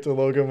changing it to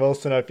Logan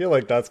Wilson. I feel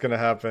like that's going to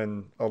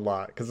happen a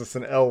lot because it's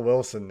an L.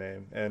 Wilson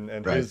name. And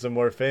right. Who's the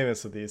more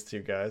famous of these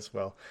two guys?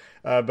 Well,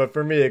 but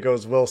for me, it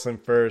goes Wilson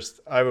first.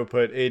 I would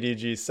put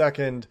ADG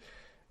second.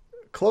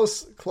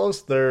 Close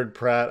third,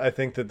 Pratt. I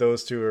think that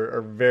those two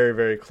are very,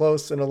 very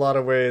close in a lot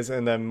of ways.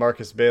 And then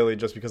Marcus Bailey,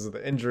 just because of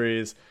the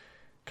injuries,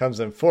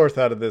 comes in fourth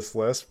out of this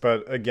list.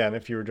 But again,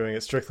 if you were doing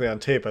it strictly on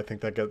tape, I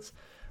think that gets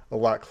a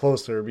lot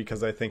closer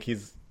because I think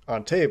he's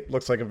on tape,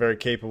 looks like a very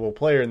capable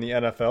player in the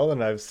NFL.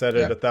 And I've said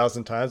it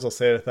 1,000 times. I'll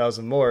say it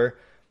 1,000 more.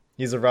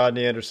 He's a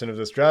Rodney Anderson of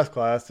this draft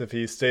class. If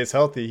he stays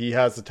healthy, he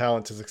has the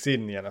talent to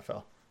succeed in the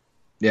NFL.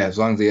 Yeah, as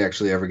long as he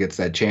actually ever gets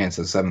that chance,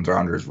 as seventh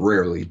rounders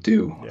rarely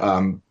do.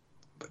 Yeah.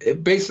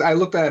 I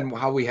looked at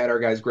how we had our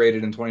guys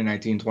graded in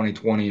 2019,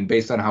 2020, and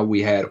based on how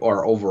we had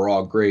our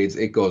overall grades,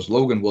 it goes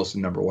Logan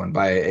Wilson number one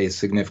by a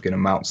significant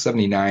amount,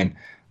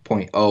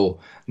 79.0.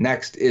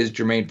 Next is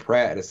Jermaine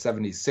Pratt at a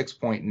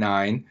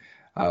 76.9.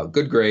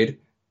 Good grade.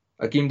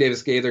 Akeem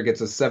Davis-Gaither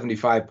gets a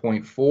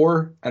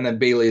 75.4, and then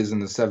Bailey is in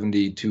the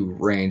 72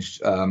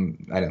 range. I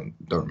don't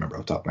remember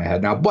off the top of my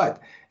head now,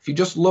 but if you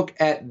just look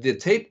at the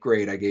tape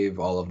grade I gave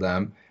all of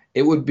them,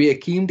 it would be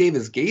Akeem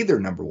Davis-Gaither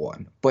number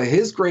one. But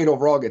his grade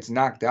overall gets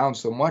knocked down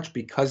so much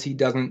because he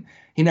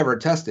never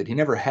tested. He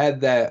never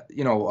had that,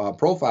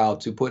 profile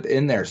to put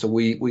in there. So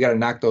we got to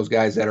knock those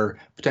guys that are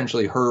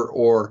potentially hurt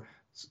or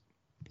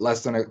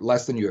less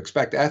than you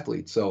expect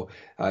athletes. So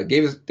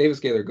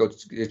Davis-Gaither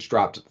gets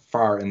dropped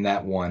far in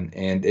that one,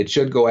 and it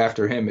should go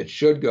after him. It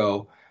should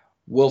go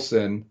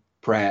Wilson,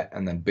 Pratt,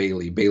 and then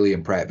Bailey. Bailey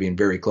and Pratt being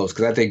very close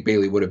because I think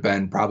Bailey would have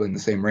been probably in the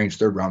same range,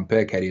 third round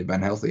pick had he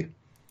been healthy.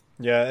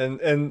 Yeah,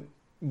 and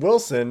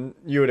Wilson,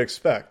 you would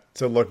expect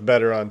to look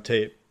better on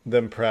tape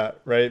than Pratt,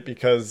 right?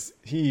 Because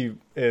he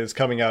is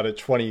coming out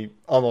at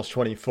almost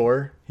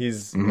 24.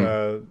 He's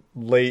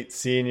late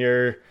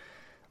senior,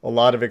 a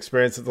lot of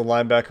experience at the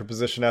linebacker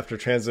position after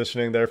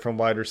transitioning there from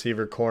wide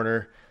receiver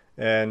corner.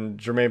 And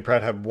Jermaine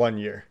Pratt had 1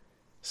 year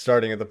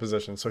starting at the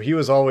position. So he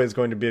was always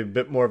going to be a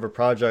bit more of a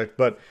project.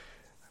 But,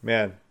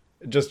 man,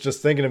 just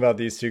thinking about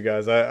these two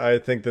guys, I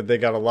think that they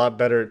got a lot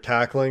better at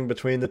tackling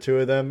between the two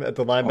of them at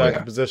the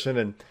linebacker position.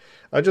 And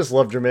I just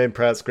love Jermaine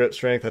Pratt's grip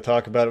strength. I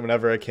talk about it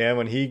whenever I can.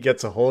 When he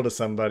gets a hold of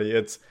somebody,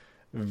 it's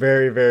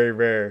very, very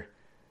rare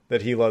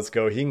that he lets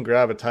go. He can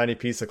grab a tiny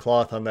piece of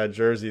cloth on that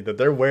jersey that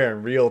they're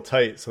wearing real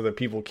tight so that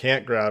people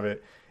can't grab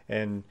it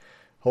and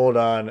hold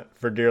on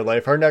for dear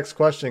life. Our next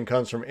question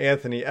comes from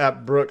Anthony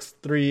at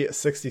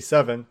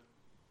Brooks367.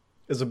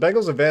 Is the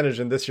Bengals' advantage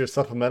in this year's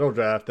supplemental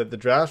draft that the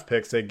draft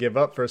picks they give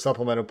up for a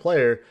supplemental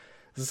player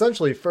is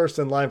essentially first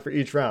in line for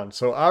each round?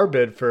 So our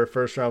bid for a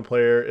first-round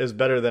player is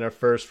better than a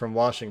first from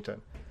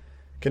Washington.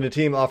 Can a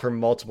team offer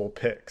multiple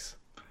picks?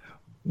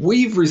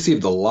 We've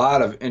received a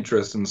lot of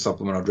interest in the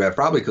supplemental draft,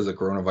 probably because of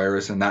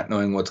coronavirus and not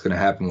knowing what's going to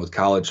happen with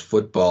college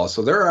football.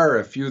 So there are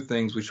a few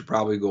things we should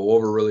probably go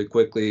over really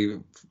quickly.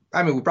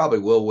 I mean, we probably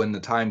will when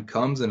the time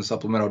comes and a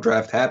supplemental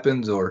draft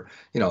happens, or,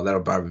 that'll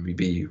probably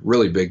be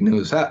really big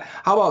news. How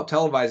about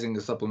televising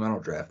the supplemental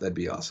draft? That'd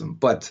be awesome.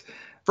 But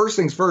first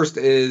things first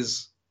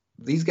is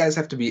these guys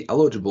have to be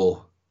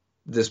eligible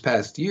this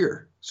past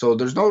year. So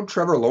there's no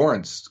Trevor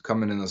Lawrence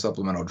coming in the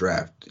supplemental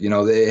draft.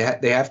 They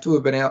have to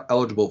have been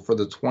eligible for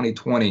the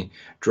 2020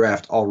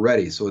 draft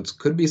already. So it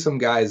could be some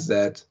guys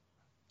that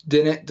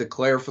didn't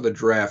declare for the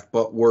draft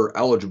but were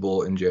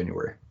eligible in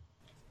January.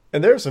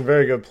 And there are some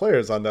very good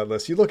players on that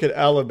list. You look at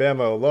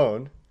Alabama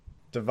alone,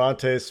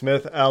 Devontae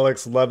Smith,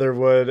 Alex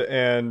Leatherwood,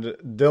 and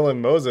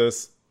Dylan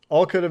Moses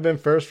all could have been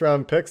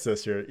first-round picks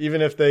this year,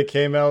 even if they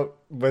came out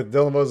with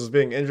Dylan Moses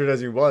being injured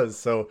as he was.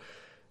 So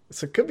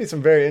it could be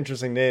some very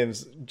interesting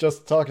names.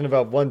 Just talking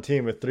about one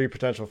team with 3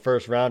 potential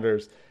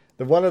first-rounders.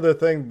 The one other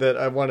thing that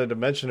I wanted to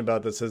mention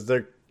about this is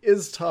there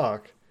is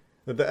talk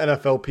that the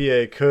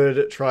NFLPA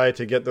could try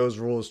to get those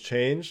rules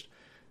changed.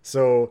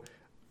 So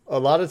a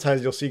lot of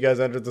times you'll see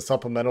guys enter the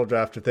supplemental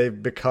draft if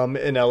they've become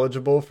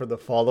ineligible for the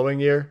following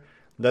year.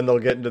 then they'll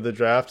get into the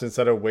draft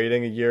instead of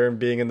waiting a year and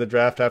being in the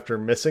draft after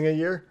missing a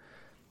year.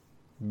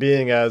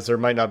 Being as there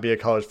might not be a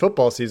college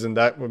football season,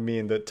 that would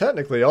mean that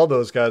technically all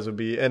those guys would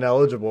be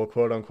ineligible,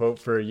 quote unquote,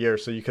 for a year.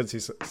 So you could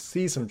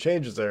see some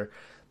changes there.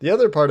 The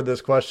other part of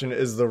this question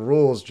is the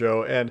rules,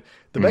 Joe. And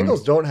the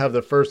Bengals don't have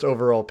the first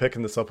overall pick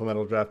in the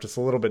supplemental draft. It's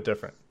a little bit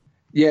different.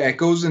 Yeah, it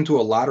goes into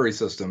a lottery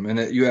system,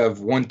 and you have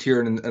one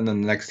tier and then the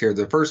next tier.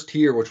 The first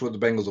tier, which what the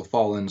Bengals will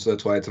fall in, so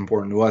that's why it's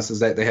important to us, is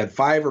that they had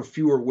 5 or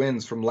fewer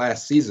wins from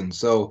last season.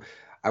 So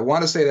I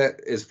want to say that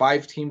is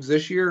 5 teams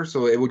this year,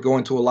 so it would go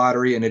into a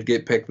lottery and it'd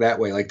get picked that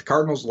way. Like the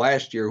Cardinals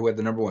last year, who had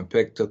the number 1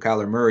 pick, took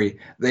Kyler Murray,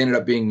 they ended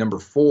up being number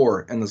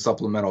 4 in the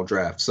supplemental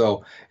draft.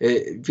 So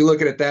if you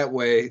look at it that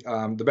way,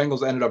 the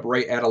Bengals ended up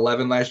right at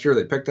 11 last year.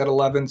 They picked at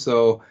 11,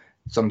 so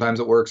sometimes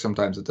it works,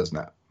 sometimes it does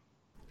not.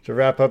 To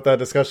wrap up that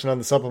discussion on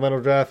the supplemental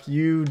draft,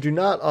 you do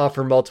not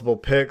offer multiple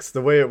picks.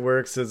 The way it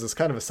works is it's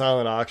kind of a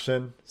silent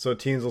auction. So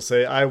teams will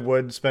say, I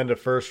would spend a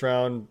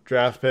first-round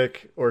draft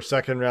pick or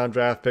second-round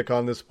draft pick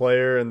on this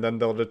player, and then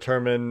they'll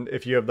determine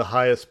if you have the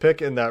highest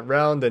pick in that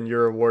round, then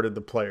you're awarded the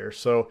player.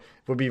 So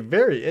it would be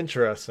very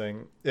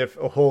interesting if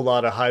a whole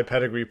lot of high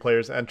pedigree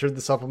players entered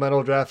the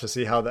supplemental draft to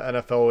see how the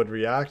NFL would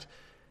react.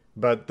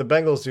 But the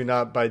Bengals do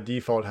not by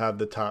default have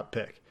the top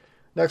pick.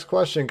 Next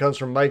question comes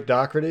from Mike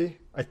Doherty.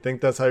 I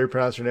think that's how you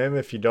pronounce your name.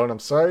 If you don't, I'm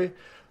sorry.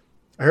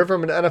 I heard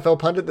from an NFL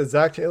pundit that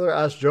Zach Taylor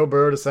asked Joe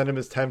Burrow to send him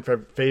his 10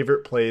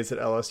 favorite plays at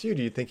LSU.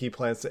 Do you think he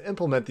plans to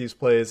implement these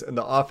plays in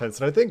the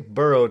offense? And I think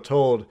Burrow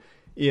told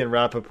Ian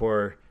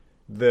Rappaport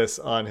this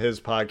on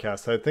his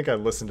podcast. I think I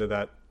listened to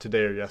that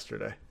today or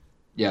yesterday.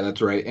 Yeah,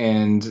 that's right.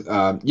 And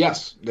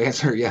yes, the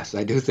answer, yes,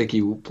 I do think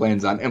he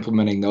plans on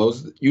implementing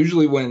those.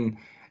 Usually when,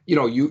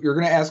 you're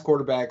going to ask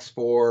quarterbacks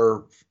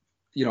for,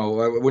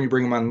 when you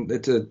bring them on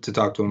to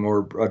talk to them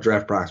or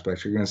draft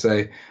prospects, you're going to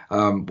say,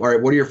 all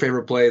right, what are your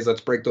favorite plays?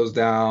 Let's break those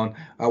down.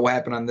 What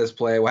happened on this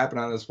play? What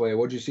happened on this play?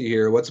 What did you see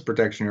here? What's the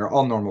protection here?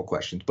 All normal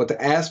questions. But to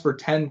ask for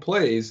 10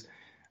 plays,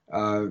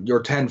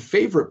 your 10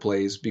 favorite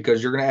plays,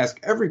 because you're going to ask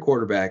every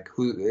quarterback,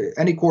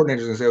 any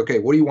coordinator is going to say, okay,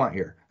 what do you want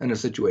here in a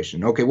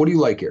situation? Okay, what do you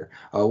like here?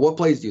 What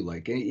plays do you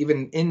like?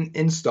 Even in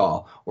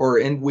install or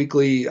in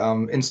weekly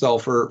install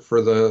for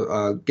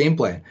the game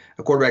plan,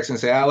 a quarterback's going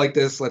to say, I like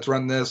this, let's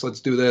run this, let's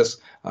do this.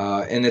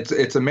 And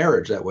it's a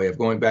marriage that way of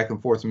going back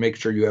and forth and making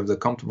sure you have the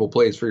comfortable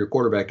plays for your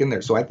quarterback in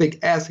there. So I think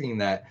asking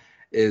that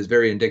is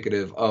very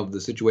indicative of the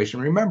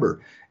situation.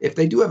 Remember, if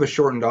they do have a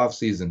shortened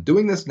offseason,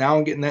 doing this now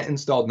and getting that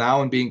installed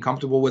now and being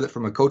comfortable with it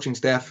from a coaching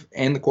staff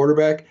and the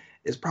quarterback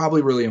is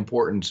probably really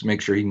important to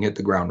make sure he can hit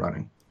the ground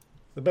running.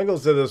 The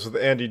Bengals did this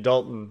with Andy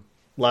Dalton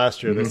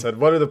last year. They said,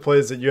 what are the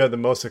plays that you had the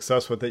most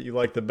success with that you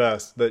like the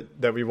best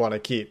that we want to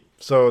keep?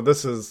 So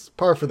this is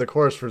par for the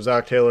course for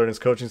Zach Taylor and his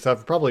coaching staff,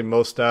 and probably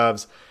most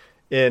staffs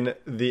in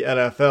the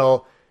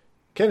NFL.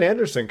 Ken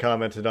Anderson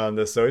commented on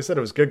this, though. He said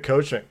it was good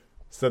coaching.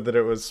 Said that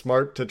it was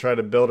smart to try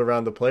to build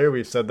around the player.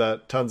 We've said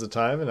that tons of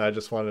time, and I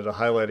just wanted to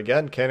highlight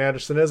again, Ken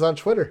Anderson is on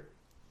Twitter.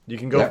 You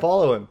can go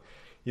follow him.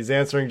 He's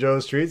answering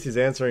Joe's tweets. He's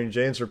answering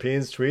James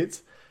Rapine's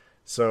tweets.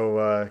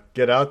 So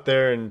get out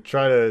there and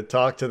try to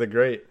talk to the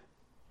great.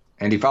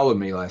 And he followed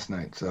me last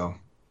night, so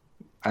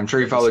I'm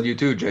sure he followed you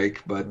too,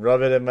 Jake. But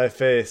rub it in my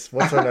face.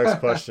 What's our next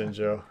question,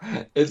 Joe?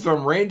 It's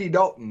from Randy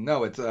Dalton.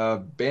 No, it's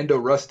Bando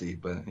Rusty,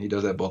 but he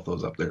does have both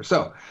those up there.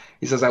 So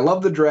he says, I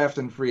love the draft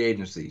and free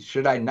agency.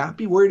 Should I not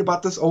be worried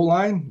about this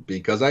O-line?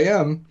 Because I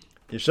am.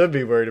 You should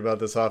be worried about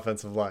this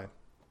offensive line.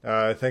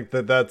 I think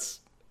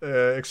that's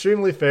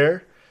extremely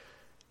fair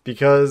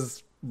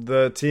because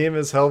the team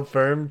is held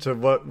firm to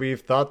what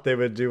we've thought they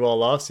would do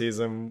all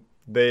offseason.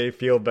 They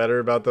feel better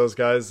about those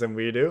guys than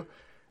we do.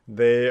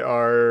 They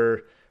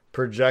are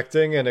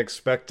projecting and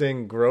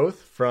expecting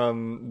growth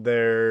from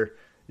their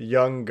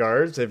young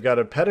guards. They've got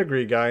a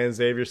pedigree guy in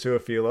Xavier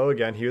Su'a-Filo.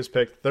 Again, he was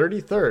picked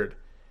 33rd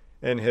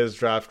in his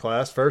draft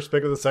class. First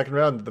pick of the second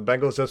round. The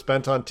Bengals just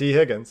spent on T.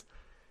 Higgins.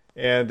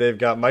 And they've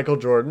got Michael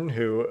Jordan,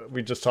 who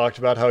we just talked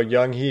about how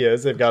young he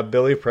is. They've got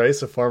Billy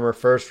Price, a former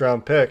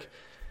first-round pick,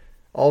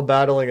 all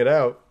battling it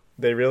out.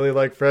 They really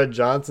like Fred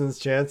Johnson's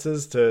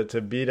chances to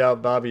beat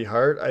out Bobby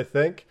Hart, I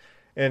think.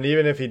 And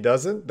even if he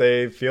doesn't,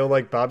 they feel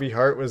like Bobby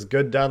Hart was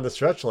good down the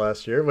stretch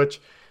last year,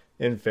 which,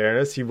 in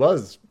fairness, he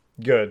was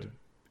good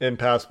in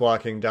pass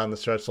blocking down the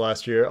stretch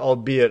last year,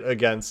 albeit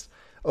against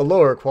a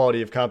lower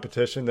quality of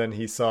competition than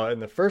he saw in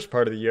the first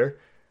part of the year.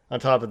 On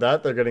top of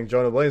that, they're getting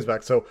Jonah Williams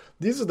back. So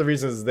these are the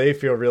reasons they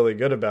feel really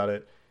good about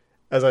it.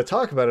 As I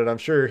talk about it, I'm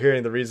sure you're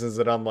hearing the reasons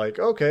that I'm like,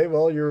 okay,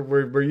 well,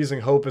 we're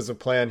using hope as a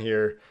plan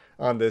here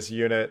on this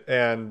unit,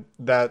 and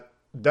that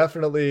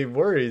definitely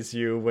worries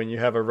you when you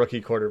have a rookie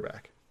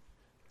quarterback.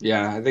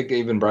 Yeah, I think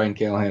even Brian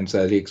Callahan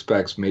said he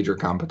expects major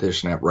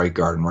competition at right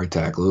guard and right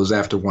tackle. It was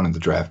after one of the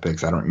draft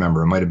picks. I don't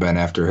remember. It might have been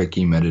after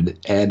Hakeem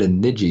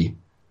Adeniji.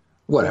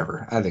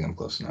 Whatever. I think I'm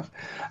close enough.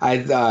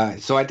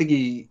 So I think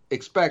he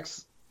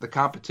expects the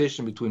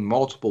competition between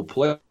multiple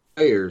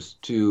players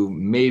to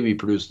maybe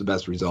produce the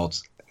best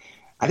results.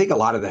 I think a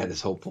lot of that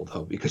is hopeful,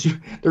 though, because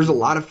there's a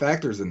lot of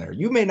factors in there.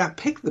 You may not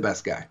pick the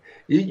best guy.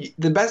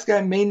 The best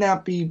guy may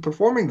not be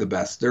performing the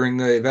best during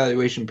the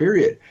evaluation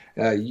period.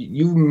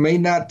 You may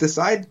not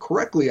decide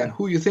correctly on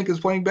who you think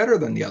is playing better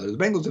than the other. The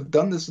Bengals have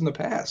done this in the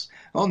past.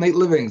 Oh, Nate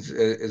Livings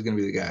is going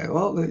to be the guy.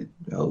 Well, it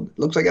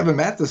looks like Evan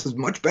Mathis is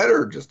much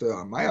better, just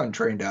my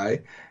untrained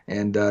eye.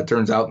 And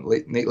turns out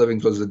Nate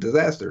Livings was a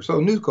disaster. So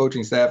new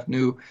coaching staff,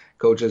 new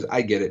coaches,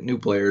 I get it, new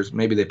players.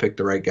 Maybe they pick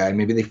the right guy.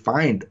 Maybe they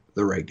find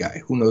the right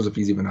guy. Who knows if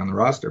he's even on the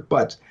roster.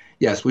 But,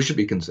 yes, we should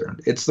be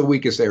concerned. It's the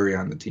weakest area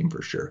on the team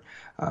for sure.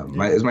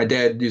 As my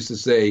dad used to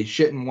say,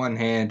 shit in one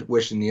hand,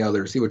 wish in the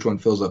other. See which one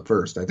fills up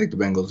first. I think the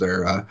Bengals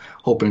are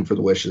hoping for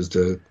the wishes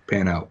to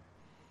pan out.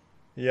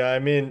 Yeah, I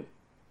mean,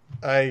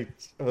 I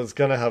was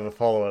going to have a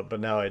follow-up, but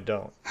now I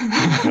don't.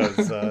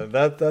 Because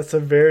that's a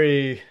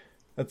very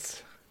 –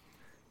 that's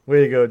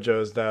way to go,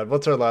 Joe's dad.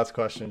 What's our last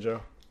question,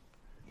 Joe?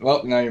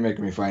 Well, now you're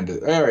making me find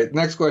it. All right,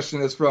 next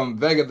question is from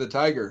Vega the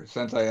Tiger.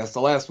 Since I asked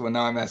the last one,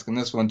 now I'm asking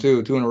this one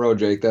too. 2 in a row,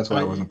 Jake. That's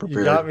why I wasn't prepared.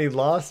 You got me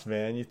lost,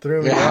 man. You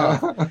threw me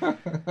off.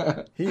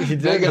 He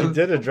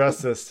did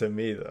address this to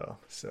me, though.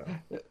 So.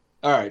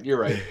 All right, you're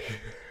right.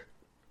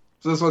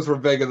 So this one's from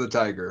Vega the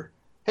Tiger.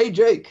 Hey,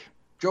 Jake.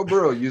 Joe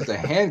Burrow used a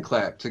hand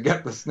clap to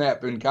get the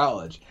snap in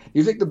college.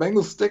 You think the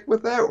Bengals stick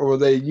with that, or will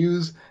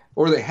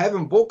they have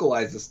him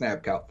vocalize the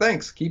snap count?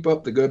 Thanks. Keep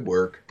up the good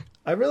work.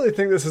 I really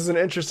think this is an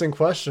interesting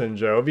question,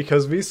 Joe,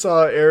 because we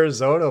saw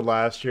Arizona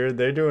last year.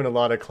 They're doing a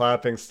lot of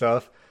clapping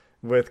stuff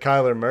with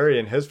Kyler Murray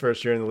in his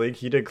first year in the league.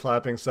 He did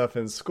clapping stuff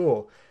in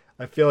school.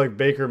 I feel like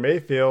Baker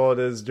Mayfield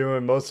is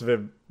doing most of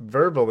it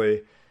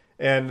verbally,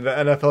 and the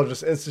NFL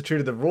just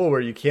instituted the rule where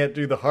you can't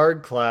do the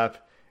hard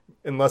clap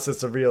unless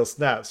it's a real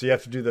snap. So you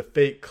have to do the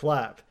fake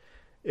clap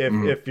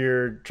if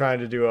you're trying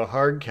to do a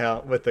hard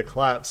count with the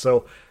clap.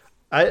 So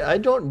I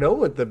don't know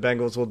what the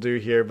Bengals will do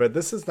here, but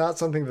this is not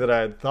something that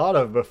I had thought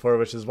of before,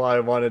 which is why I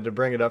wanted to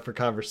bring it up for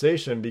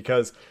conversation,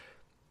 because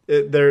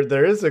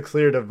there is a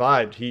clear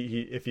divide.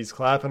 If he's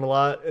clapping a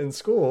lot in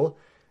school,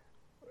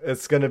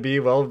 it's going to be,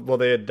 will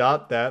they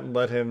adopt that and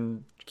let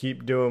him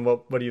keep doing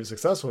what he was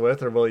successful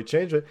with, or will he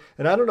change it?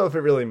 And I don't know if it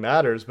really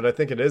matters, but I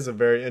think it is a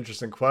very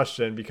interesting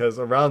question, because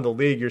around the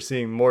league, you're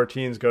seeing more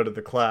teams go to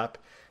the clap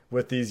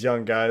with these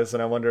young guys,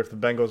 and I wonder if the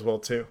Bengals will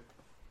too.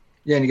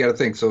 Yeah, and you got to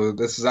think. So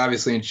this is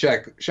obviously in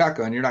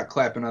shotgun. You're not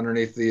clapping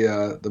underneath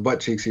the butt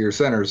cheeks of your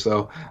center.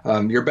 So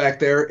you're back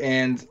there,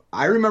 and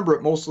I remember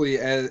it mostly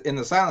as in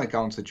the silent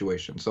count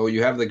situation. So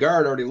you have the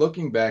guard already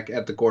looking back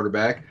at the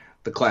quarterback.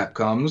 The clap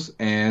comes,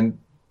 and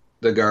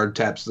the guard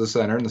taps the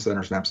center, and the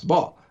center snaps the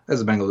ball,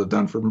 as the Bengals have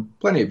done for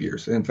plenty of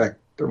years. In fact,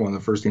 they're one of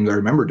the first teams I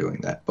remember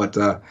doing that. But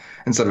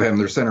instead of having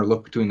their center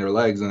look between their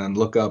legs and then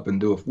look up and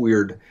do a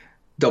weird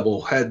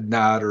double head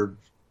nod or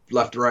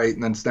left to right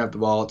and then snap the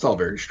ball, it's all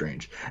very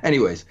strange.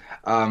 Anyways,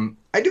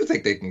 I do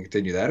think they can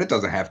continue that. It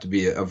doesn't have to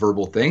be a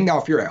verbal thing. Now,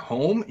 if you're at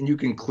home and you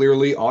can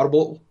clearly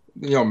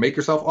make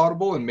yourself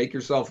audible and make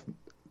yourself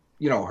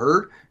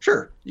heard,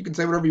 sure, you can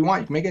say whatever you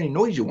want. You can make any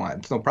noise you want.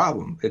 It's no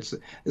problem. This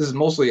is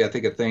mostly, I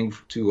think, a thing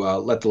to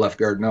let the left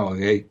guard know,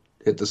 hey,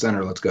 hit the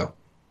center, let's go.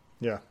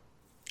 Yeah,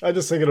 I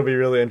just think it'll be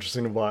really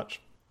interesting to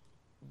watch.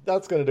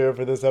 That's going to do it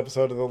for this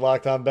episode of the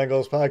Locked On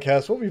Bengals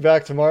podcast. We'll be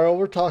back tomorrow.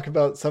 We'll talk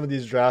about some of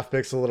these draft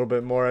picks a little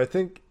bit more. I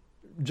think,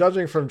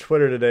 judging from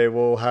Twitter today,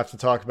 we'll have to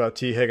talk about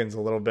T. Higgins a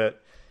little bit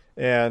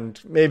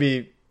and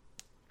maybe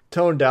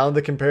tone down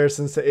the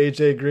comparisons to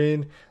A.J.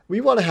 Green.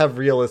 We want to have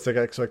realistic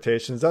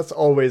expectations. That's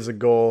always a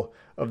goal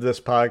of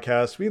this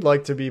podcast. We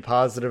like to be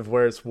positive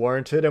where it's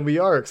warranted, and we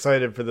are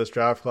excited for this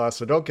draft class,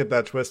 so don't get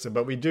that twisted.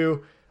 But we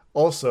do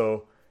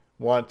also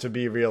want to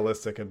be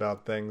realistic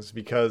about things,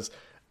 because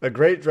a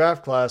great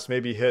draft class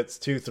maybe hits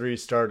 2-3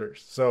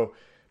 starters. So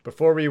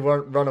before we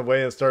run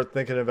away and start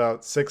thinking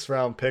about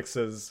 6th-round picks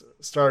as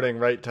starting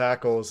right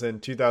tackles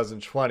in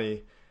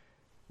 2020,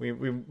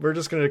 we're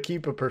just going to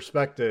keep a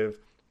perspective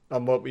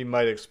on what we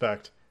might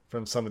expect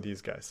from some of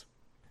these guys.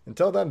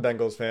 Until then,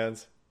 Bengals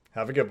fans,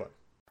 have a good one.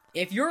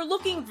 If you're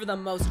looking for the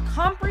most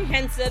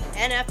comprehensive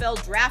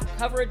NFL draft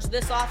coverage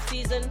this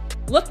offseason,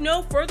 look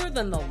no further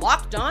than the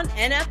Locked On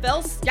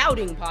NFL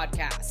Scouting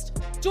Podcast.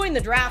 Join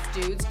the draft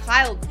dudes,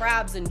 Kyle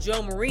Krabs and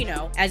Joe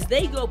Marino, as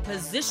they go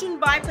position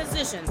by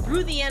position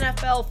through the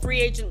NFL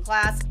free agent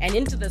class and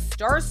into the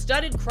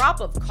star-studded crop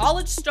of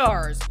college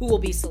stars who will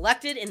be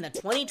selected in the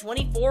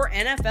 2024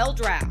 NFL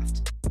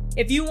Draft.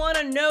 If you want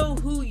to know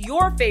who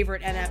your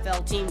favorite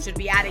NFL team should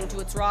be adding to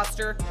its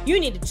roster, you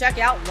need to check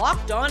out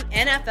Locked On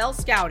NFL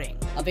Scouting,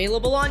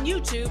 available on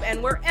YouTube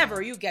and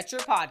wherever you get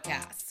your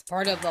podcasts.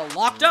 Part of the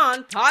Locked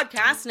On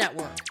Podcast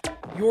Network,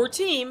 your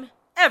team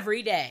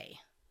every day.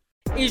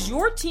 Is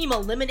your team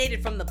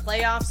eliminated from the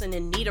playoffs and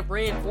in need of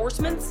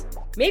reinforcements?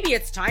 Maybe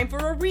it's time for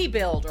a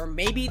rebuild, or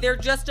maybe they're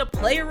just a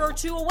player or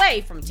two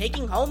away from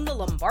taking home the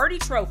Lombardi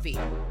Trophy.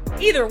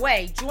 Either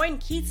way, join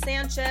Keith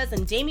Sanchez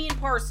and Damian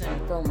Parson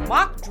for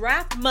Mock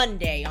Draft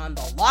Monday on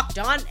the Locked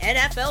On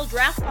NFL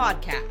Draft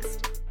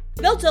Podcast.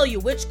 They'll tell you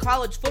which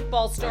college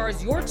football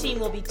stars your team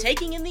will be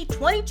taking in the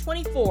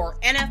 2024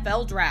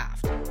 NFL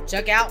Draft.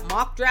 Check out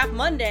Mock Draft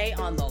Monday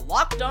on the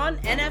Locked On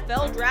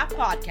NFL Draft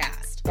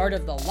Podcast, part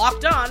of the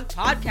Locked On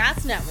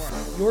Podcast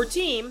Network, your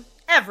team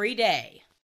every day.